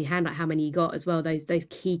people on your hand, like how many you got as well. Those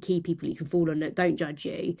key people you can fall on that don't judge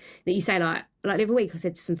you. That you say like the other week I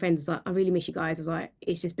said to some friends like, I really miss you guys. I was like,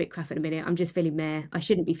 it's just a bit crap at the minute. I'm just feeling meh. I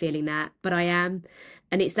shouldn't be feeling that, but I am.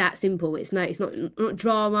 And it's that simple. It's not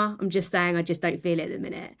drama. I'm just saying I just don't feel it at the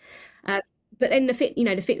minute. Uh, but then the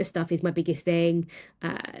fitness stuff is my biggest thing.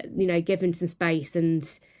 Giving some space and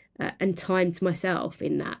time to myself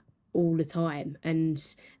in that all the time.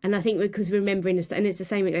 And I think because remembering this, and it's the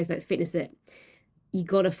same, it goes back to fitness, that you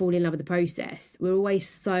got to fall in love with the process. We're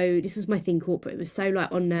always this was my thing corporate, it was so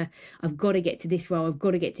like on the, I've got to get to this role, I've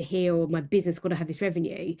got to get to here, or my business got to have this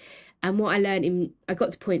revenue. And what I learned I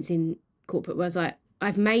got to points in corporate where I was like,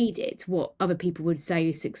 I've made it what other people would say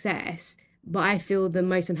is success, but I feel the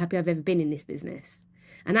most unhappy I've ever been in this business.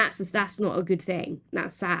 And that's not a good thing.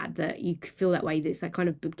 That's sad that you feel that way. That's like kind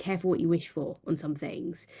of be careful what you wish for on some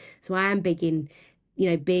things. So I am big in,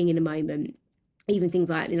 being in a moment. Even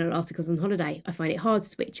things like, last week I was on holiday, I find it hard to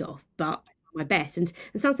switch off, but I try my best. And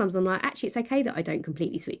sometimes I'm like, actually, it's okay that I don't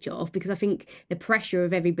completely switch off, because I think the pressure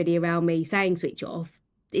of everybody around me saying switch off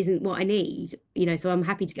isn't what I need, so I'm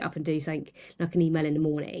happy to get up and do something, like an email in the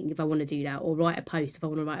morning if I want to do that, or write a post if I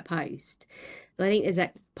want to write a post. So I think there's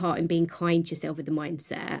that part in being kind to yourself with the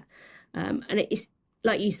mindset. And it's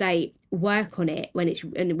like you say, work on it when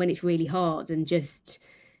it's really hard, and just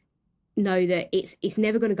know that it's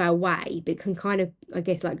never going to go away, but it can kind of, I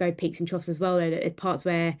guess, like go peaks and troughs as well. There's parts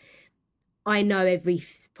where I know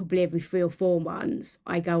probably every 3 or 4 months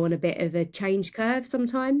I go on a bit of a change curve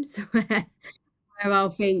sometimes where I'll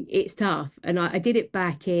think it's tough. And I did it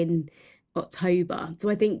back in October. So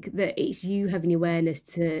I think that it's you having the awareness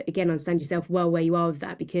to, again, understand yourself well where you are with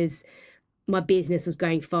that, because my business was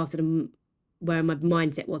going faster than where my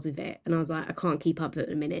mindset was with it. And I was like, I can't keep up at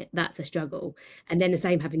the minute. That's a struggle. And then the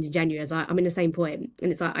same happened in January. I was like, I'm in the same point.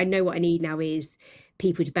 And it's like, I know what I need now is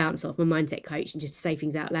people to bounce off, my mindset coach, and just to say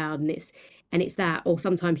things out loud. And it's that, or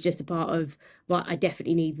sometimes just a part of, right, I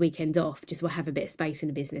definitely need weekends off just so I have a bit of space in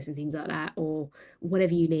the business and things like that, or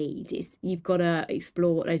whatever you need. You've got to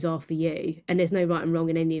explore what those are for you. And there's no right and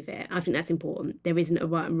wrong in any of it. I think that's important. There isn't a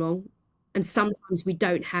right and wrong. And sometimes we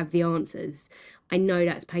don't have the answers. I know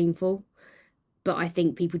that's painful, but I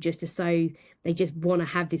think people just are they just want to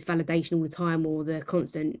have this validation all the time, or the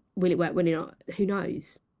constant, will it work, will it not? Who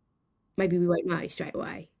knows? Maybe we won't know straight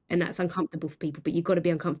away. And that's uncomfortable for people, but you've got to be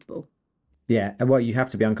uncomfortable. Yeah, well, you have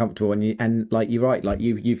to be uncomfortable, and like you're right, like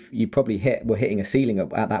you probably were hitting a ceiling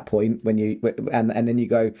at that point when and then you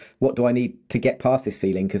go, what do I need to get past this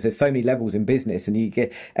ceiling? Because there's so many levels in business, and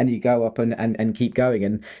you go up and keep going.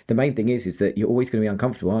 And the main thing is that you're always going to be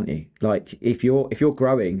uncomfortable, aren't you? Like if you're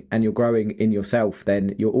growing and you're growing in yourself,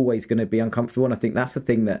 then you're always going to be uncomfortable. And I think that's the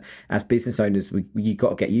thing that as business owners you got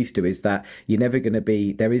to get used to, is that you're never going to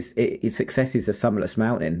be success is a summitless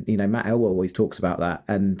mountain. Matt Elwell always talks about that,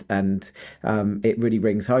 and it really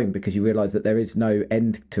rings home, because you realize that there is no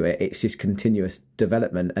end to it. It's just continuous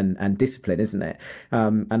development and discipline, isn't it?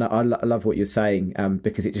 And I love what you're saying,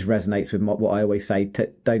 because it just resonates with what I always say.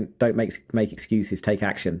 Don't make excuses, take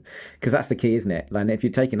action, because that's the key, isn't it? And if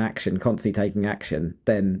you're taking action, constantly taking action,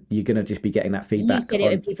 then you're going to just be getting that feedback. You said it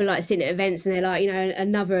when people like sitting at events and they're like,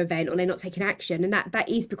 another event, or they're not taking action, and that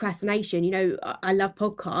is procrastination. I love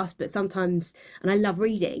podcasts, but sometimes, and I love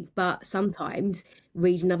reading, but sometimes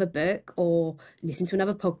read another book or listen to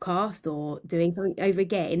another podcast or doing something over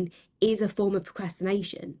again is a form of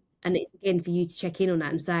procrastination. And it's again for you to check in on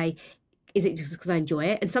that and say, is it just because I enjoy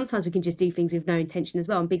it? And sometimes we can just do things with no intention as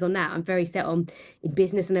well. I'm big on that. I'm very set on, in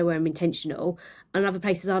business, I know where I'm intentional, and other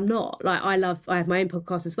places I'm not. Like I have my own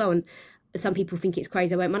podcast as well, and some people think it's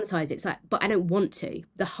crazy I won't monetize it. It's like, but I don't want to.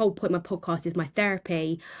 The whole point of my podcast is my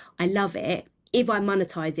therapy. I love it. If I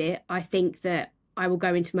monetize it, I think that I will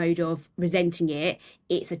go into mode of resenting it.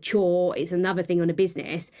 It's a chore. It's another thing on a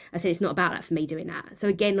business. I said it's not about that for me doing that. So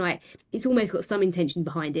again, like it's almost got some intention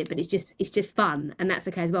behind it, but it's just fun, and that's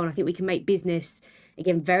okay as well. And I think we can make business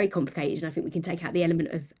again very complicated, and I think we can take out the element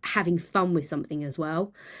of having fun with something as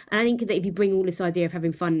well. And I think that if you bring all this idea of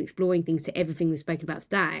having fun and exploring things to everything we've spoken about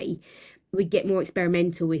today, we get more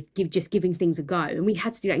experimental with just giving things a go. And we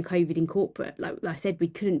had to do that in COVID in corporate. Like I said, we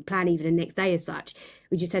couldn't plan even the next day as such.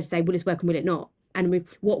 We just had to say, will this work and will it not? And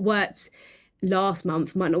what worked last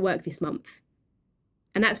month might not work this month.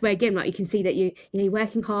 And that's where, again, like you can see that you're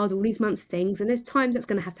working hard all these months for things, and there's times that's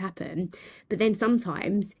going to have to happen. But then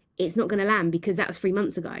sometimes it's not going to land because that was 3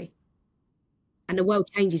 months ago. And the world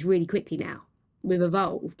changes really quickly now. we've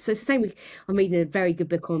evolved. So it's the same with, I'm reading a very good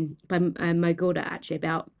book by Mo Gawdat actually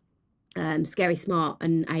about Scary Smart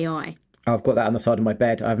and AI. I've got that on the side of my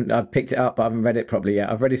bed. I've picked it up, but I haven't read it properly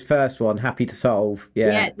yet. I've read his first one, Happy to Solve.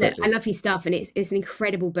 Yeah, Yeah, look, but I love his stuff, and it's an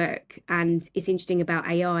incredible book, and it's interesting about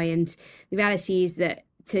AI. And the reality is that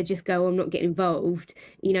to just go, I'm not getting involved,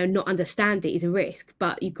 not understand it is a risk.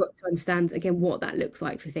 But you've got to understand again what that looks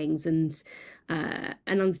like for things, and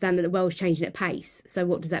understand that the world's changing at pace. So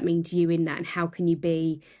what does that mean to you in that, and how can you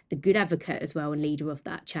be a good advocate as well and leader of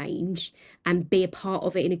that change, and be a part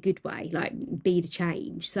of it in a good way, like be the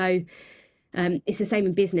change. So. It's the same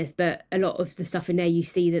in business, but a lot of the stuff in there, you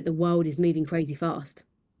see that the world is moving crazy fast.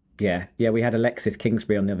 yeah. We had Alexis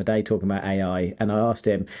Kingsbury on the other day talking about AI, and I asked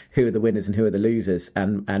him who are the winners and who are the losers.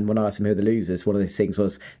 And when I asked him who are the losers, one of those things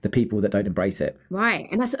was the people that don't embrace it. Right.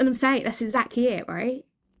 And that's what I'm saying. That's exactly it, right?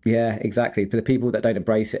 Yeah, exactly. But the people that don't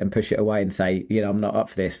embrace it and push it away and say, I'm not up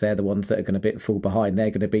for this, they're the ones that are going to fall behind. They're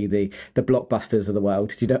going to be the blockbusters of the world.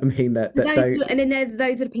 Do you know what I mean? That don't. And then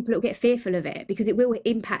those are the people that will get fearful of it because it will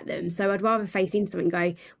impact them. So I'd rather face into something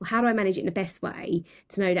and go, well, how do I manage it in the best way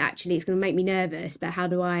to know that actually it's going to make me nervous, but how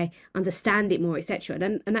do I understand it more, etc.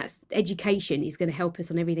 And that's education is going to help us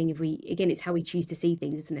on everything. It's how we choose to see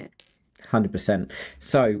things, isn't it? 100%.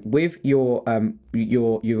 So with you've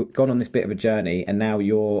gone on this bit of a journey, and now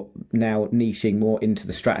you're niching more into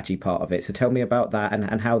the strategy part of it. So tell me about that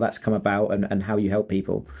and how that's come about and how you help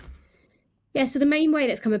people. Yeah, so the main way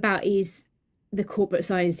that's come about is the corporate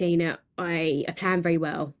side and seeing that I plan very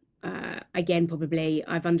well. Again, probably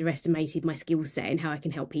I've underestimated my skill set and how I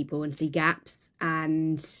can help people and see gaps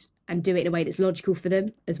and do it in a way that's logical for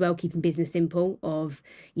them as well, keeping business simple. Of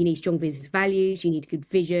you need strong business values, you need a good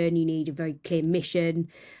vision, you need a very clear mission,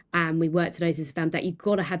 and we work to those as a foundation. You've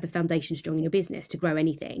got to have the foundation strong in your business to grow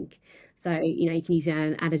anything. So you can use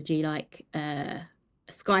an analogy like a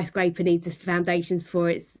skyscraper needs the foundations before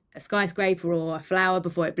it's a skyscraper, or a flower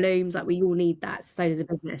before it blooms. Like we all need that. So does a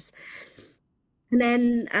business. And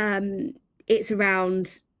then it's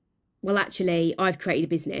around, well, actually, I've created a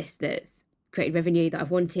business that's created revenue that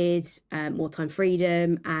I've wanted, more time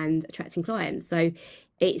freedom, and attracting clients. So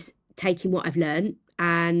it's taking what I've learned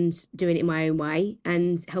and doing it in my own way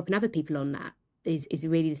and helping other people on that is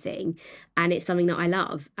really the thing. And it's something that I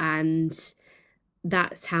love. And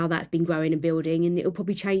that's how that's been growing and building, and it'll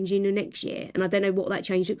probably change in the next year. And I don't know what that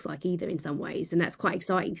change looks like either in some ways. And that's quite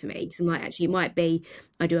exciting for me. So I'm like, actually, it might be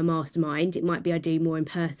I do a mastermind. It might be I do more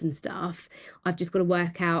in-person stuff. I've just got to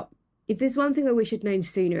work out. If there's one thing I wish I'd known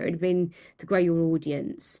sooner, it would have been to grow your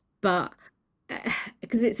audience. But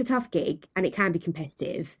because it's a tough gig and it can be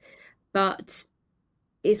competitive, but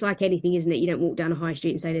it's like anything, isn't it? You don't walk down a high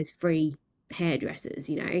street and say there's free hairdressers,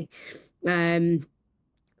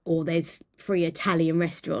 or there's free Italian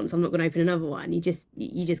restaurants. I'm not going to open another one. You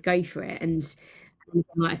just go for it. And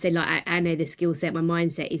like I said, like I know the skill set, my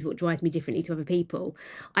mindset is what drives me differently to other people.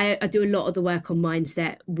 I do a lot of the work on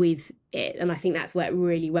mindset with it, and I think that's worked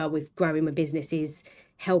really well with growing my business, is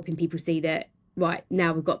helping people see that right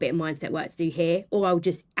now we've got a bit of mindset work to do here, or I'll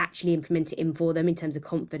just actually implement it in for them in terms of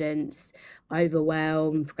confidence,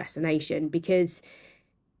 overwhelm, procrastination, because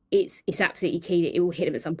it's absolutely key that it will hit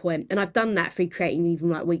them at some point. And I've done that through creating even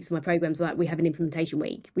like weeks of my programs. Like we have an implementation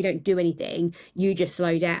week. We don't do anything. You just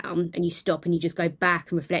slow down and you stop and you just go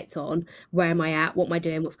back and reflect on where am I at, what am I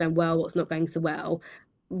doing, what's going well, what's not going so well,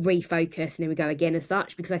 refocus, and then we go again as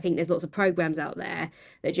such. Because I think there's lots of programs out there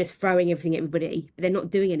that are just throwing everything at everybody, but they're not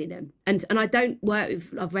doing any of them. And I don't work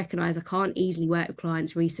with, I've recognised I can't easily work with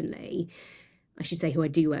clients recently. I should say who I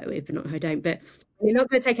do work with, but not who I don't. But you're not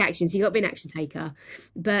going to take action, so you've got to be an action taker.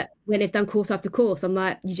 But when they've done course after course, I'm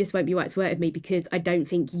like, you just won't be right to work with me, because I don't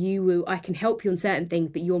think you will. I can help you on certain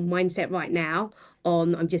things, but your mindset right now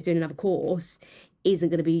on I'm just doing another course isn't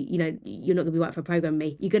going to be, you're not going to be right for a program with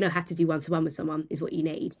me. You're going to have to do one-to-one with someone is what you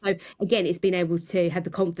need. So again, it's being able to have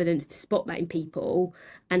the confidence to spot that in people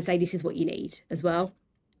and say, this is what you need as well.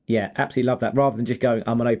 Yeah, absolutely love that. Rather than just going,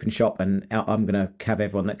 I'm an open shop and I'm going to have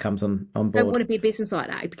everyone that comes on board. I don't want to be a business like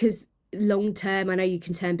that, because long term, I know you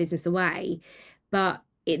can turn business away, but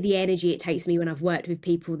the energy it takes me when I've worked with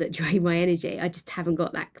people that drain my energy, I just haven't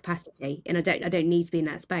got that capacity. And I don't need to be in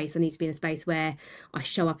that space. I need to be in a space where I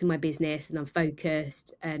show up in my business and I'm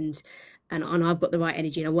focused and I've got the right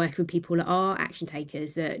energy, and I'm working with people that are action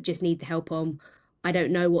takers that just need the help on, I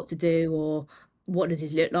don't know what to do, or what does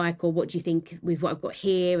this look like, or what do you think with what I've got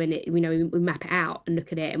here? And we map it out and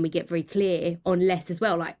look at it, and we get very clear on less as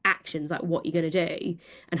well, like actions, like what you're going to do,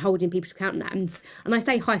 and holding people to account on that. And I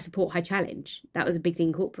say high support, high challenge. That was a big thing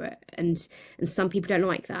in corporate, and some people don't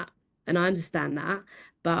like that. and I understand that,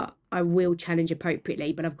 but I will challenge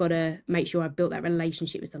appropriately. But I've got to make sure I've built that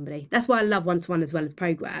relationship with somebody. That's why I love one-to-one as well as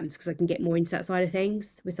programs, because I can get more into that side of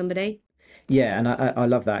things with somebody. Yeah, and I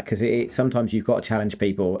love that because sometimes you've got to challenge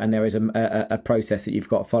people, and there is a process that you've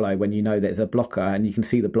got to follow when you know there's a blocker, and you can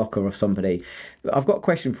see the blocker of somebody. But I've got a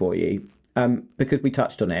question for you. Because we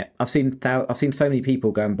touched on it, I've seen so many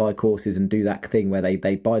people go and buy courses and do that thing where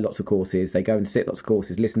they buy lots of courses, they go and sit lots of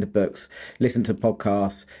courses, listen to books, listen to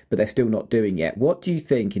podcasts, but they're still not doing it. What do you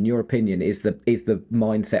think, in your opinion, is the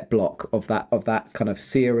mindset block of that kind of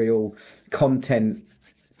serial content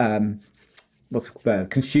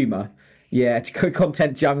consumer? Yeah,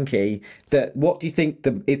 content junkie. That what do you think?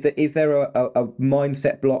 Is there a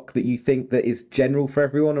mindset block that you think that is general for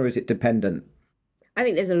everyone, or is it dependent? I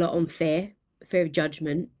think there's a lot on fear of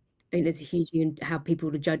judgment. I think there's a huge thing in how people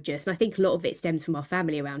will judge us. And I think a lot of it stems from our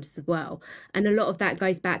family around us as well. And a lot of that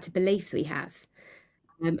goes back to beliefs we have.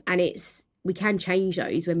 And we can change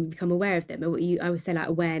those when we become aware of them. I would say like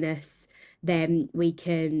awareness, then we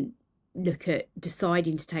can look at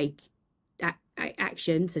deciding to take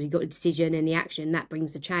action. So you've got a decision and the action that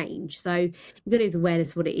brings the change. So you've got to have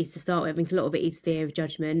awareness of what it is to start with. I think a lot of it is fear of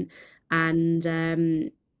judgment.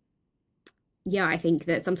 And yeah, I think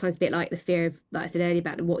that sometimes a bit like the fear of, like I said earlier,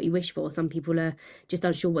 about what you wish for. Some people are just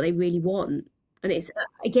unsure what they really want. And it's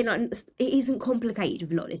again, like, it isn't complicated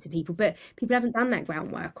with a lot of this to people, but people haven't done that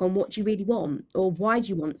groundwork on what do you really want, or why do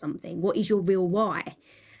you want something? What is your real why?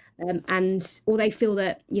 Or they feel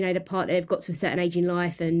that, the part they've got to a certain age in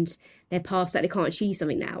life and they're past that, they can't achieve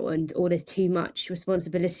something now, or there's too much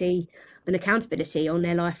responsibility and accountability on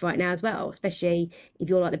their life right now as well, especially if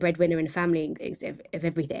you're like the breadwinner in the family of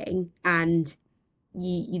everything, and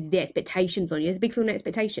the expectations on you. There's a big feeling of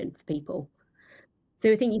expectation for people.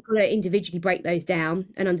 So I think you've got to individually break those down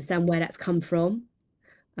and understand where that's come from.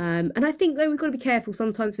 And I think though we've got to be careful.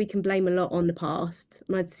 Sometimes we can blame a lot on the past,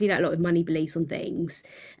 and I see that a lot with money beliefs on things.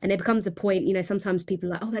 And there becomes a point, sometimes people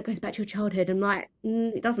are like, "Oh, that goes back to your childhood." I'm like,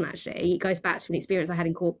 it doesn't actually. It goes back to an experience I had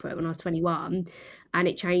in corporate when I was 21, and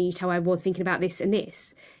it changed how I was thinking about this and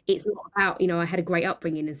this. It's not about, I had a great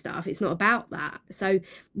upbringing and stuff. It's not about that. So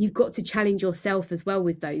you've got to challenge yourself as well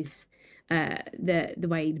with those,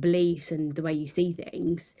 the beliefs and the way you see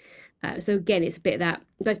things. So again, it's a bit that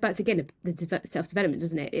goes back to again the self-development,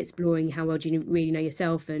 doesn't it? Exploring how well do you really know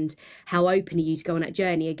yourself and how open are you to go on that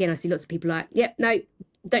journey. Again, I see lots of people like, yep, no,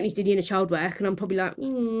 don't need to do the inner child work, and I'm probably like,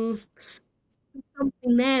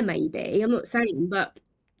 something there maybe. I'm not saying, but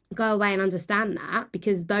go away and understand that,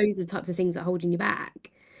 because those are the types of things that are holding you back,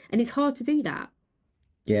 and it's hard to do that.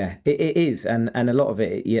 Yeah, it is, and a lot of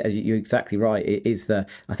it, yeah, you're exactly right. It is I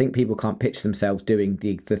think people can't picture themselves doing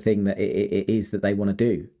the thing that it is that they want to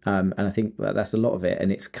do, and I think that's a lot of it.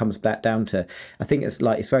 And it comes back down to, I think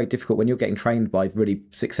it's very difficult when you're getting trained by really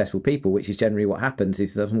successful people, which is generally what happens.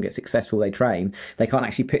 Is someone gets successful, they train, they can't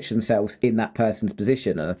actually picture themselves in that person's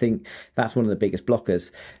position, and I think that's one of the biggest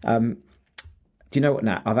blockers. Do you know what,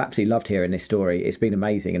 Nat? I've absolutely loved hearing this story. It's been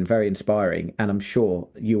amazing and very inspiring. And I'm sure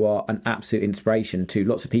you are an absolute inspiration to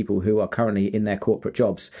lots of people who are currently in their corporate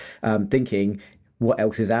jobs, thinking, what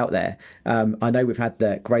else is out there? I know we've had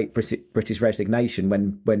the great British resignation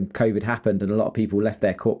when COVID happened and a lot of people left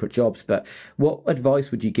their corporate jobs. But what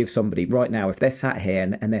advice would you give somebody right now if they're sat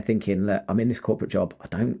here and they're thinking, look, I'm in this corporate job. I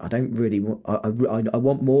don't really want, I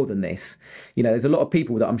want more than this. There's a lot of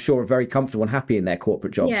people that I'm sure are very comfortable and happy in their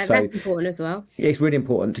corporate jobs. Yeah, that's important as well. It's really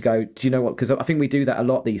important to go, do you know what? Because I think we do that a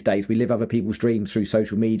lot these days. We live other people's dreams through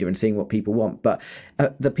social media and seeing what people want. But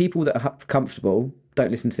the people that are comfortable, don't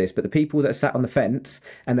listen to this, but the people that are sat on the fence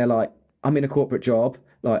and they're like, I'm in a corporate job,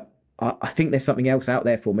 like, I think there's something else out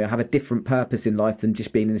there for me. I have a different purpose in life than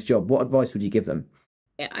just being in this job. What advice would you give them?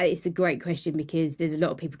 It's a great question, because there's a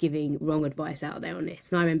lot of people giving wrong advice out there on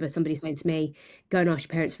this. And I remember somebody saying to me, go and ask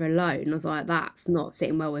your parents for a loan. And I was like, that's not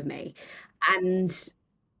sitting well with me. And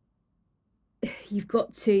you've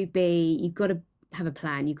got to have a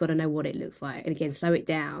plan. You've got to know what it looks like. And again, slow it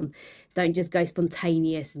down. Don't just go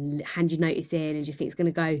spontaneous and hand your notice in and just think it's going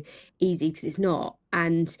to go easy, because it's not.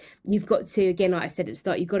 And you've got to, again, like I said at the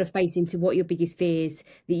start, you've got to face into what your biggest fears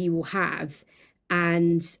that you will have.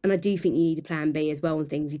 And I do think you need a plan B as well on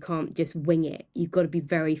things. You can't just wing it. You've got to be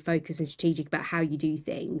very focused and strategic about how you do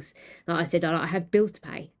things. Like I said, I have bills to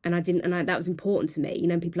pay, and that was important to me.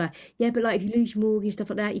 People are like, yeah, but like if you lose your mortgage, stuff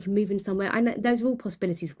like that, you can move in somewhere. I know those are all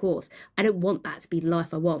possibilities, of course. I don't want that to be the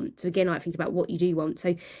life I want. So again, I think about what you do want.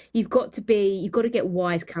 So you've got to get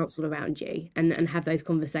wise counsel around you and have those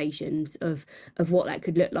conversations of what that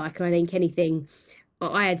could look like. And I think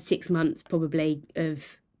I had 6 months probably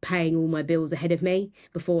of paying all my bills ahead of me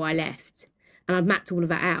before I left, and I've mapped all of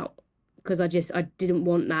that out, because I didn't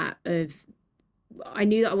want that of, I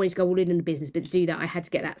knew that I wanted to go all in the business, but to do that, I had to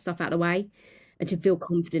get that stuff out of the way and to feel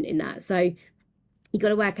confident in that. So you got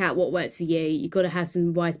to work out what works for you. You've got to have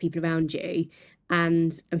some wise people around you,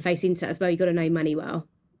 and face into that as well. You've got to know money well.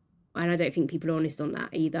 And I don't think people are honest on that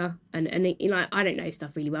either. And like, I don't know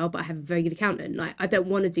stuff really well, but I have a very good accountant. Like, I don't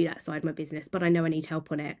want to do that side of my business, but I know I need help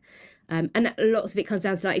on it. And lots of it comes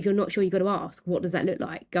down to, like, if you're not sure, you've got to ask, what does that look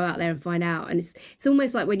like? Go out there and find out. And it's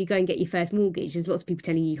almost like when you go and get your first mortgage, there's lots of people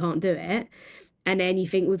telling you can't do it. And then you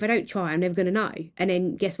think, well, if I don't try, I'm never going to know. And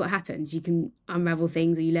then guess what happens? You can unravel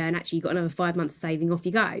things, or you learn, actually, you've got another 5 months of saving, off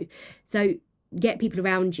you go. So get people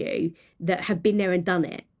around you that have been there and done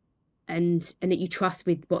it, and that you trust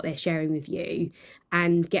with what they're sharing with you,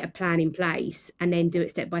 and get a plan in place, and then do it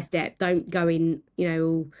step by step. Don't go in,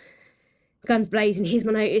 all guns blazing, here's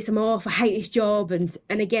my notice, I'm off, I hate this job. And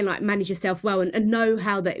again, like, manage yourself well, and know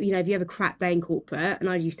how that, if you have a crap day in corporate, and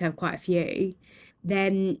I used to have quite a few,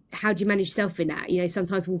 then how do you manage yourself in that?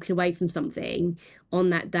 Sometimes walking away from something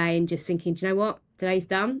on that day and just thinking, do you know what, today's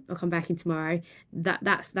done, I'll come back in tomorrow.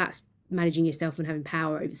 That's managing yourself and having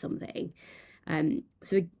power over something.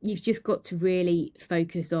 So you've just got to really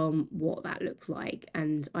focus on what that looks like,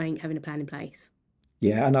 and I think having a plan in place.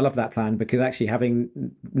 Yeah, and I love that plan, because actually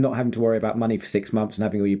not having to worry about money for 6 months and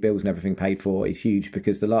having all your bills and everything paid for is huge,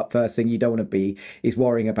 because the first thing you don't want to be is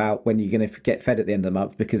worrying about when you're going to get fed at the end of the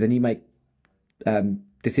month, because then you make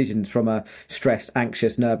decisions from a stressed,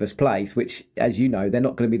 anxious, nervous place, which, as you know, they're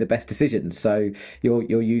not going to be the best decisions. So you're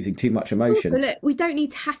using too much emotion. Look, we don't need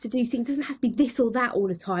to have to do things. It doesn't have to be this or that all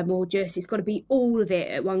the time, or just, it's got to be all of it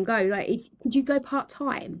at one go. Like, could you go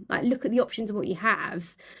part-time? Like, look at the options of what you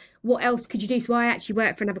have. What else could you do? So I actually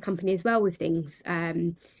work for another company as well with things.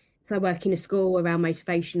 So I work in a school around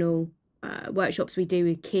motivational workshops we do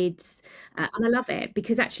with kids, and I love it,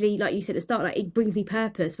 because actually, like you said at the start, like, it brings me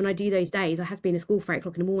purpose when I do those days. I have to be in a school for 8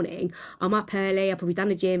 o'clock in the morning. I'm up early, I've probably done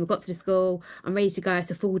the gym, I've got to the school, I'm ready to go.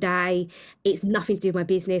 It's a full day, it's nothing to do with my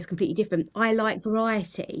business, completely different. I like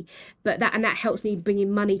variety, but that helps me bring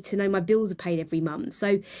in money to know my bills are paid every month.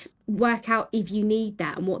 So work out if you need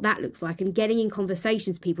that and what that looks like, and getting in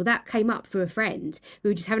conversations with people. That came up for a friend. We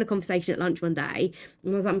were just having a conversation at lunch one day,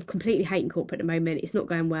 and I was like, I'm completely hating corporate at the moment, it's not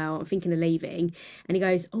going well, I'm thinking of leaving. And he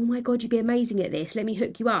goes, oh my god, you'd be amazing at this, let me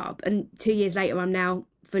hook you up. And 2 years later, I'm now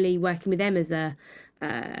fully working with them as a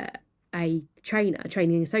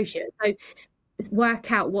training associate. So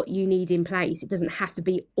work out what you need in place. It doesn't have to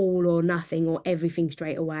be all or nothing, or everything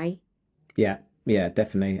straight away. Yeah,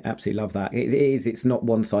 definitely. Absolutely love that. It's not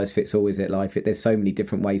one size fits all, is it? Life. There's so many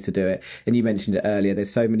different ways to do it. And you mentioned it earlier.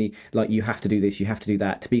 There's so many, like, you have to do this, you have to do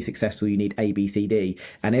that. To be successful, you need A, B, C, D.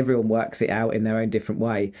 And everyone works it out in their own different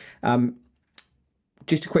way.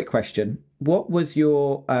 Just a quick question. What was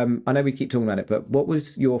your, I know we keep talking about it, but what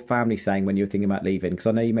was your family saying when you were thinking about leaving? Because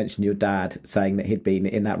I know you mentioned your dad saying that he'd been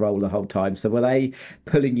in that role the whole time. So were they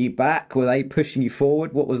pulling you back? Were they pushing you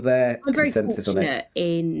forward? What was their consensus on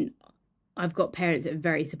it? I've got parents that are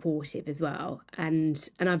very supportive as well, and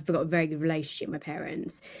I've got a very good relationship with my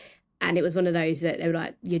parents. And it was one of those that they were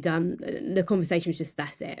like, you're done. The conversation was just,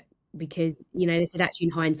 that's it. Because, they said, actually,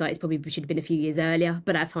 in hindsight, it's probably should have been a few years earlier,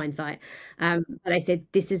 but that's hindsight. But they said,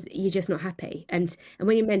 you're just not happy. And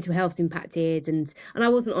when your mental health's impacted, and I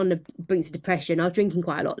wasn't on the brink of depression, I was drinking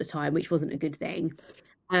quite a lot at the time, which wasn't a good thing.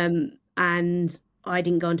 And I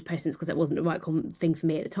didn't go on depressants because that wasn't the right thing for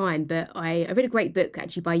me at the time. But I read a great book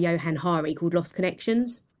actually by Johann Hari called Lost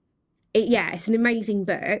Connections. It's an amazing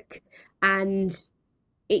book, and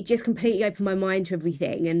it just completely opened my mind to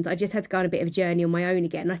everything. And I just had to go on a bit of a journey on my own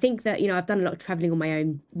again. And I think that, I've done a lot of traveling on my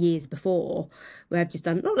own years before, where I've just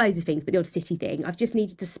done not loads of things, but the odd city thing. I've just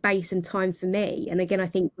needed the space and time for me. And again, I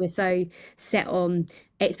think we're so set on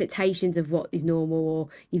expectations of what is normal, or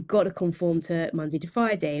you've got to conform to Monday to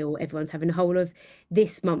Friday, or everyone's having a whole of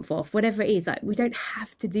this month off, whatever it is. Like, we don't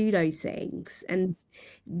have to do those things, and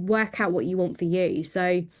work out what you want for you.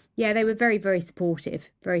 So yeah, they were very, very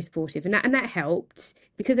supportive, and that helped,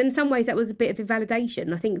 because in some ways that was a bit of a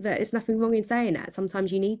validation. I think that there's nothing wrong in saying that.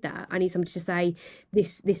 Sometimes you need that. I need somebody to say,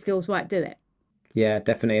 this feels right, do it. Yeah,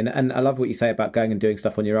 definitely. And I love what you say about going and doing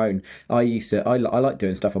stuff on your own. I like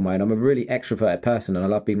doing stuff on my own. I'm a really extroverted person, and I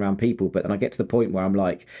love being around people. But then I get to the point where I'm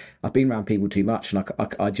like, I've been around people too much, and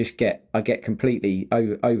I get completely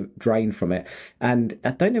over drained from it. And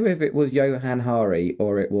I don't know if it was Johann Hari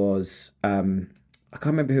or it was I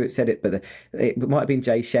can't remember who it said it, but it might have been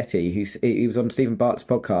Jay Shetty, he was on Stephen Bartlett's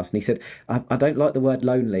podcast, and he said, I don't like the word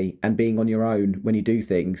lonely and being on your own when you do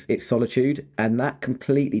things. It's solitude, and that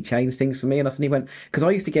completely changed things for me. And I suddenly went, because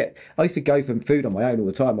I used to go for food on my own all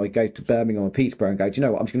the time. I'd go to Birmingham or Peterborough and go, do you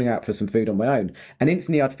know what? I'm just going to go out for some food on my own, and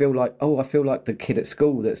instantly I'd feel like, oh, I feel like the kid at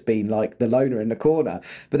school that's been like the loner in the corner.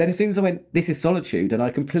 But then as soon as I went, this is solitude, and I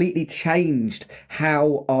completely changed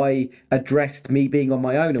how I addressed me being on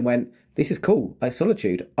my own, and went, this is cool. Like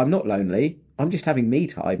solitude. I'm not lonely. I'm just having me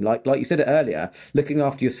time. Like you said it earlier, looking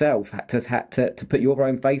after yourself, to put your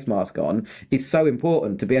own face mask on is so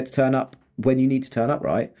important, to be able to turn up when you need to turn up,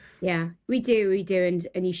 right? Yeah, we do,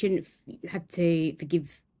 and you shouldn't have to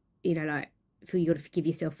forgive, like feel you got to forgive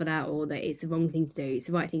yourself for that, or that it's the wrong thing to do. It's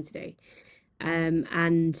the right thing to do.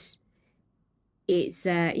 And it's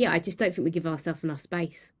yeah, I just don't think we give ourselves enough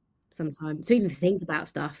space sometimes to even think about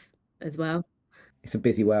stuff as well. It's a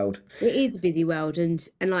busy world. It is a busy world, and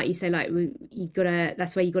like you say, like you gotta.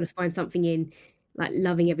 That's where you gotta find something in, like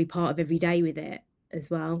loving every part of every day with it as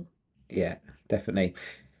well. Yeah, definitely.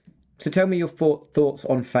 So tell me your thoughts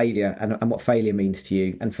on failure, and what failure means to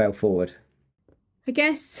you, and fail forward. I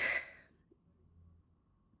guess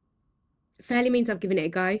failure means I've given it a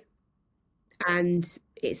go, and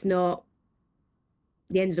it's not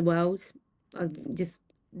the end of the world.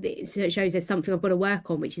 It shows there's something I've got to work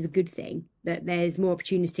on, which is a good thing. That there's more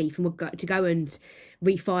opportunity to go and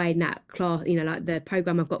refine that class, like the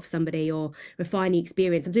program I've got for somebody, or refine the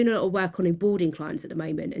experience. I'm doing a lot of work on onboarding clients at the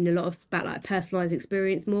moment, and a lot of about like personalized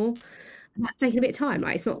experience more. And that's taking a bit of time.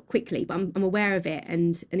 Like it's not quickly, but I'm aware of it.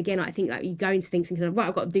 And again, I think like you go into things thinking, right,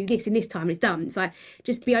 I've got to do this in this time, and it's done. So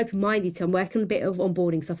just be open minded to. I'm working on a bit of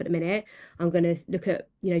onboarding stuff at the minute. I'm going to look at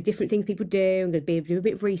different things people do. I'm going to do a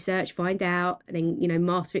bit of research, find out, and then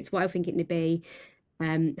master it to what I think it to be.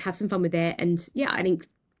 Have some fun with it, and yeah, I think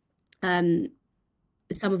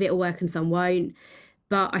some of it will work and some won't.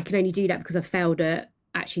 But I can only do that because I've failed at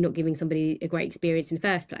actually not giving somebody a great experience in the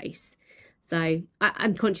first place. So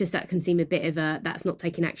I'm conscious that can seem a bit of that's not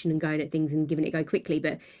taking action and going at things and giving it a go quickly.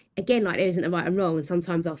 But again, like there isn't a right and wrong. And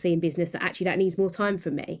sometimes I'll see in business that actually that needs more time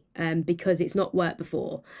from me because it's not worked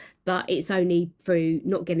before, but it's only through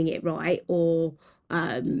not getting it right, or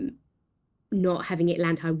not having it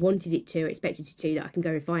land how I wanted it to, or expected it to, that I can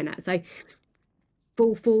go refine that. So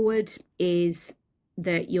fall forward is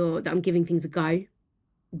that I'm giving things a go,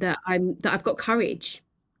 that I've got courage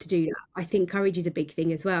to do that. I think courage is a big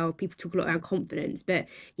thing as well. People talk a lot around confidence, but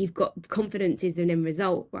you've got confidence is an end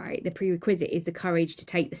result, right? The prerequisite is the courage to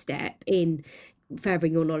take the step in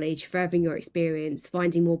furthering your knowledge, furthering your experience,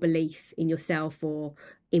 finding more belief in yourself or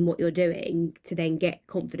in what you're doing to then get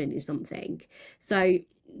confident in something. So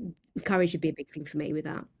courage would be a big thing for me with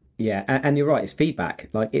that. Yeah, and you're right. It's feedback.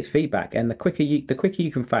 Like it's feedback, and the quicker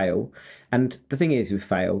you can fail. And the thing is, with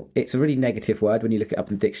fail, it's a really negative word when you look it up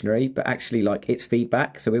in the dictionary. But actually, like it's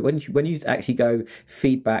feedback. So when you actually go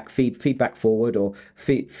feedback forward, or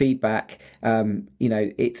feedback,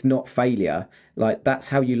 it's not failure. Like that's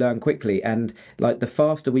how you learn quickly. And like the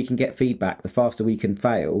faster we can get feedback, the faster we can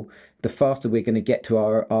fail, the faster we're going to get to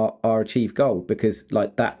our achieved goal. Because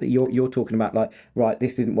like that, you're talking about like, right,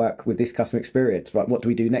 this didn't work with this customer experience, right, what do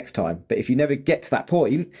we do next time? But if you never get to that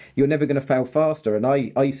point, you're never going to fail faster. And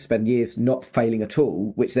I used to spend years not failing at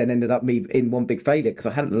all, which then ended up me in one big failure because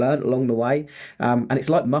I hadn't learned along the way. And it's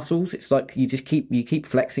like muscles. It's like you keep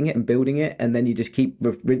flexing it and building it, and then you just keep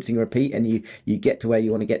rinsing and repeat, and you get to where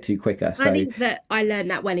you want to get to quicker. So I think that I learned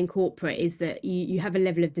that well in corporate, is that you have a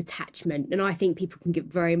level of detachment, and I think people can get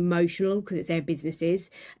very emotional because it's their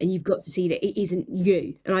businesses, and you've got to see that it isn't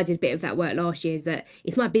you. And I did a bit of that work last year, is that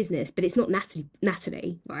it's my business, but it's not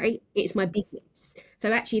Natalie, right? It's my business.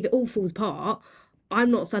 So actually, if it all falls apart, I'm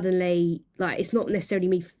not suddenly like, it's not necessarily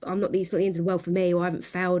me. It's not the end of the world for me, or I haven't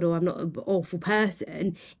failed, or I'm not an awful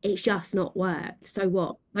person. It's just not worked. So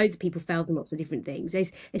what? Loads of people failed in lots of different things. They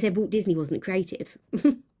said Walt Disney wasn't creative,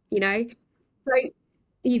 So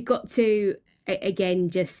you've got to, again,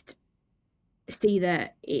 just see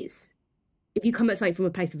that if you come at something from a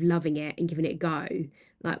place of loving it and giving it a go,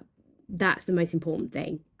 like that's the most important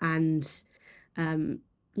thing. And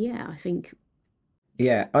yeah, I think.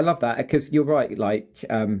 Yeah, I love that because you're right. Like,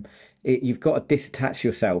 you've got to disattach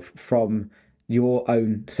yourself from your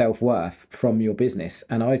own self-worth from your business.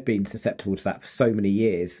 And I've been susceptible to that for so many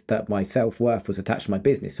years, that my self-worth was attached to my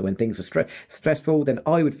business. So when things were stressful, then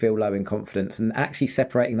I would feel low in confidence. And actually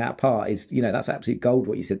separating that apart is, that's absolute gold.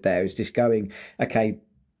 What you said there is just going, okay,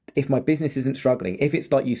 if my business isn't struggling, if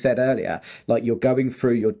it's like you said earlier, like you're going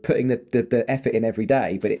through, you're putting the effort in every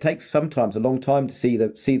day, but it takes sometimes a long time to see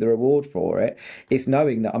the reward for it. It's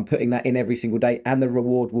knowing that I'm putting that in every single day and the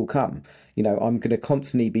reward will come. I'm going to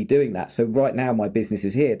constantly be doing that. So right now my business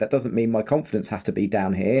is here. That doesn't mean my confidence has to be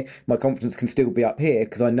down here. My confidence can still be up here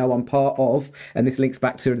because I know I'm part of, and this links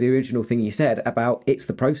back to the original thing you said about it's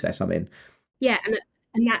the process I'm in. Yeah,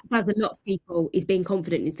 and that does a lot for people, is being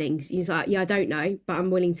confident in things. You're like, yeah, I don't know, but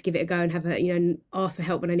I'm willing to give it a go and have ask for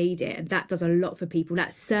help when I need it. And that does a lot for people.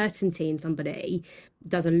 That certainty in somebody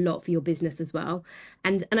does a lot for your business as well.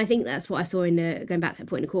 And I think that's what I saw in going back to that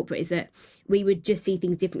point in the corporate, is that we would just see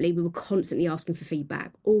things differently. We were constantly asking for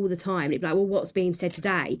feedback all the time. It'd be like, well, what's being said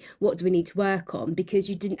today? What do we need to work on? Because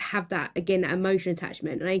you didn't have that, again, that emotional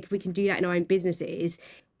attachment. And I think if we can do that in our own businesses,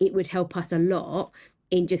 it would help us a lot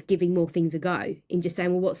in just giving more things a go, in just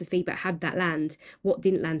saying, well, what's the feedback? How did that land? What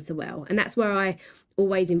didn't land so well? And that's where I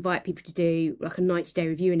always invite people to do like a 90-day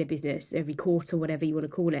review in their business every quarter, whatever you want to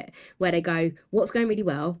call it, where they go, what's going really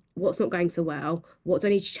well? What's not going so well? What do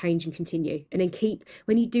I need to change and continue? And then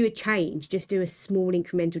when you do a change, just do a small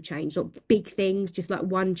incremental change, not big things, just like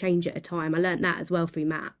one change at a time. I learned that as well through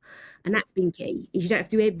Matt. And that's been key, is you don't have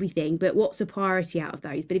to do everything, but what's the priority out of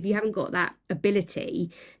those? But if you haven't got that ability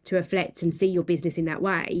to reflect and see your business in that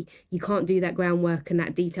way, you can't do that groundwork and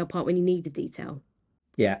that detail part when you need the detail.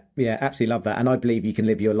 Yeah, absolutely love that. And I believe you can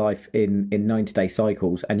live your life in 90-day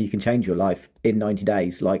cycles, and you can change your life in 90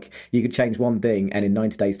 days. Like, you could change one thing and in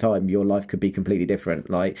 90 days time, your life could be completely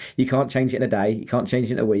different. Like, you can't change it in a day, you can't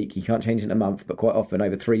change it in a week, you can't change it in a month, but quite often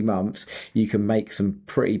over 3 months, you can make some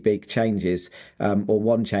pretty big changes, or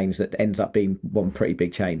one change that ends up being one pretty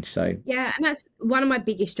big change. So yeah, and that's one of my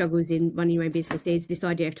biggest struggles in running your own business, is this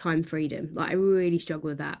idea of time freedom. Like, I really struggle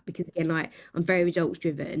with that, because again, like, I'm very results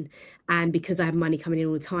driven, and because I have money coming in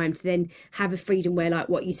all the time, to then have a freedom where, like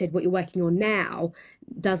what you said, what you're working on now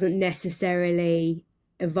doesn't necessarily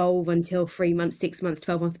evolve until 3 months, 6 months,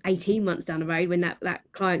 12 months, 18 months down the road, when that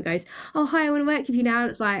client goes, oh, hi, I want to work with you now.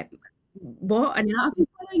 And it's like, what? And I've been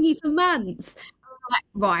following you for months. I'm like,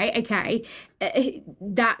 right, okay.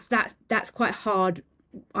 That's quite hard.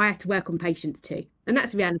 I have to work on patience too. And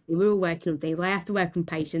that's the reality. We're all working on things. I have to work on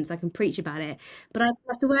patience. I can preach about it, but I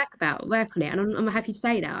have to work on it. And I'm happy to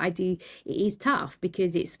say that I do. It is tough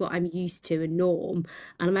because it's what I'm used to, a norm,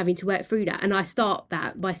 and I'm having to work through that. And I start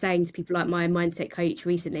that by saying to people, like my mindset coach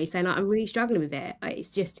recently, saying, like, I'm really struggling with it.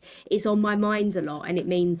 It's on my mind a lot. And it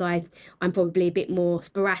means I'm probably a bit more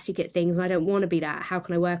sporadic at things, and I don't want to be that. How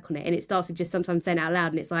can I work on it? And it starts with just sometimes saying it out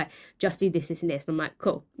loud, and it's like, just do this, this, and this. And I'm like,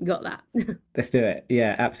 cool, got that. let's do it.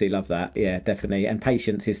 Yeah, absolutely love that. Yeah, definitely. And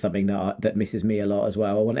patience is something that misses me a lot as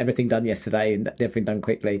well. I want everything done yesterday and everything done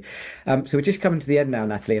quickly. So we're just coming to the end now,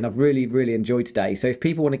 Natalie, and I've really, really enjoyed today. So if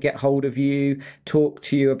people want to get hold of you, talk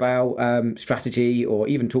to you about strategy, or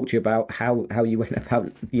even talk to you about how you went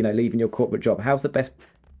about, leaving your corporate job, how's the best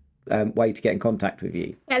way to get in contact with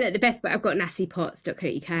you? Yeah, look, the best way, I've got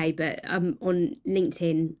nataliepotts.co.uk, but I'm on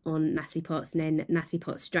LinkedIn on Natalie Potts, and then Natalie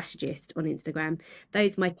Potts Strategist on Instagram.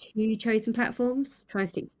 Those are my 2 chosen platforms. Try and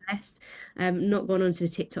stick to the best. Not gone onto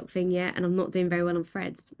the TikTok thing yet, and I'm not doing very well on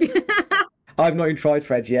Threads. I've not even tried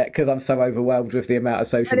Threads yet because I'm so overwhelmed with the amount of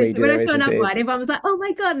social media. When I saw another one, everyone was like, oh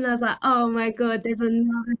my God. And I was like, oh my God, there's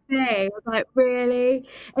another thing. I was like, really?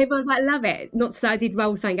 Everyone's like, love it. Not so I did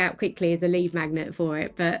roll something out quickly as a lead magnet for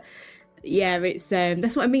it. But yeah, it's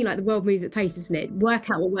that's what I mean. Like, the world moves at pace, isn't it?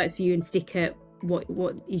 Work out what works for you and stick at what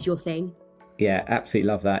is your thing. Yeah, absolutely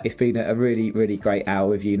love that. It's been a really, really great hour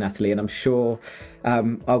with you, Natalie, and I'm sure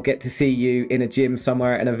I'll get to see you in a gym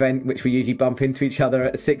somewhere at an event, which we usually bump into each other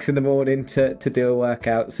at 6 a.m. to do a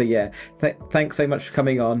workout. So yeah, thanks so much for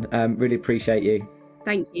coming on. Really appreciate you.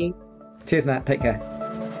 Thank you. Cheers, Nat. Take care.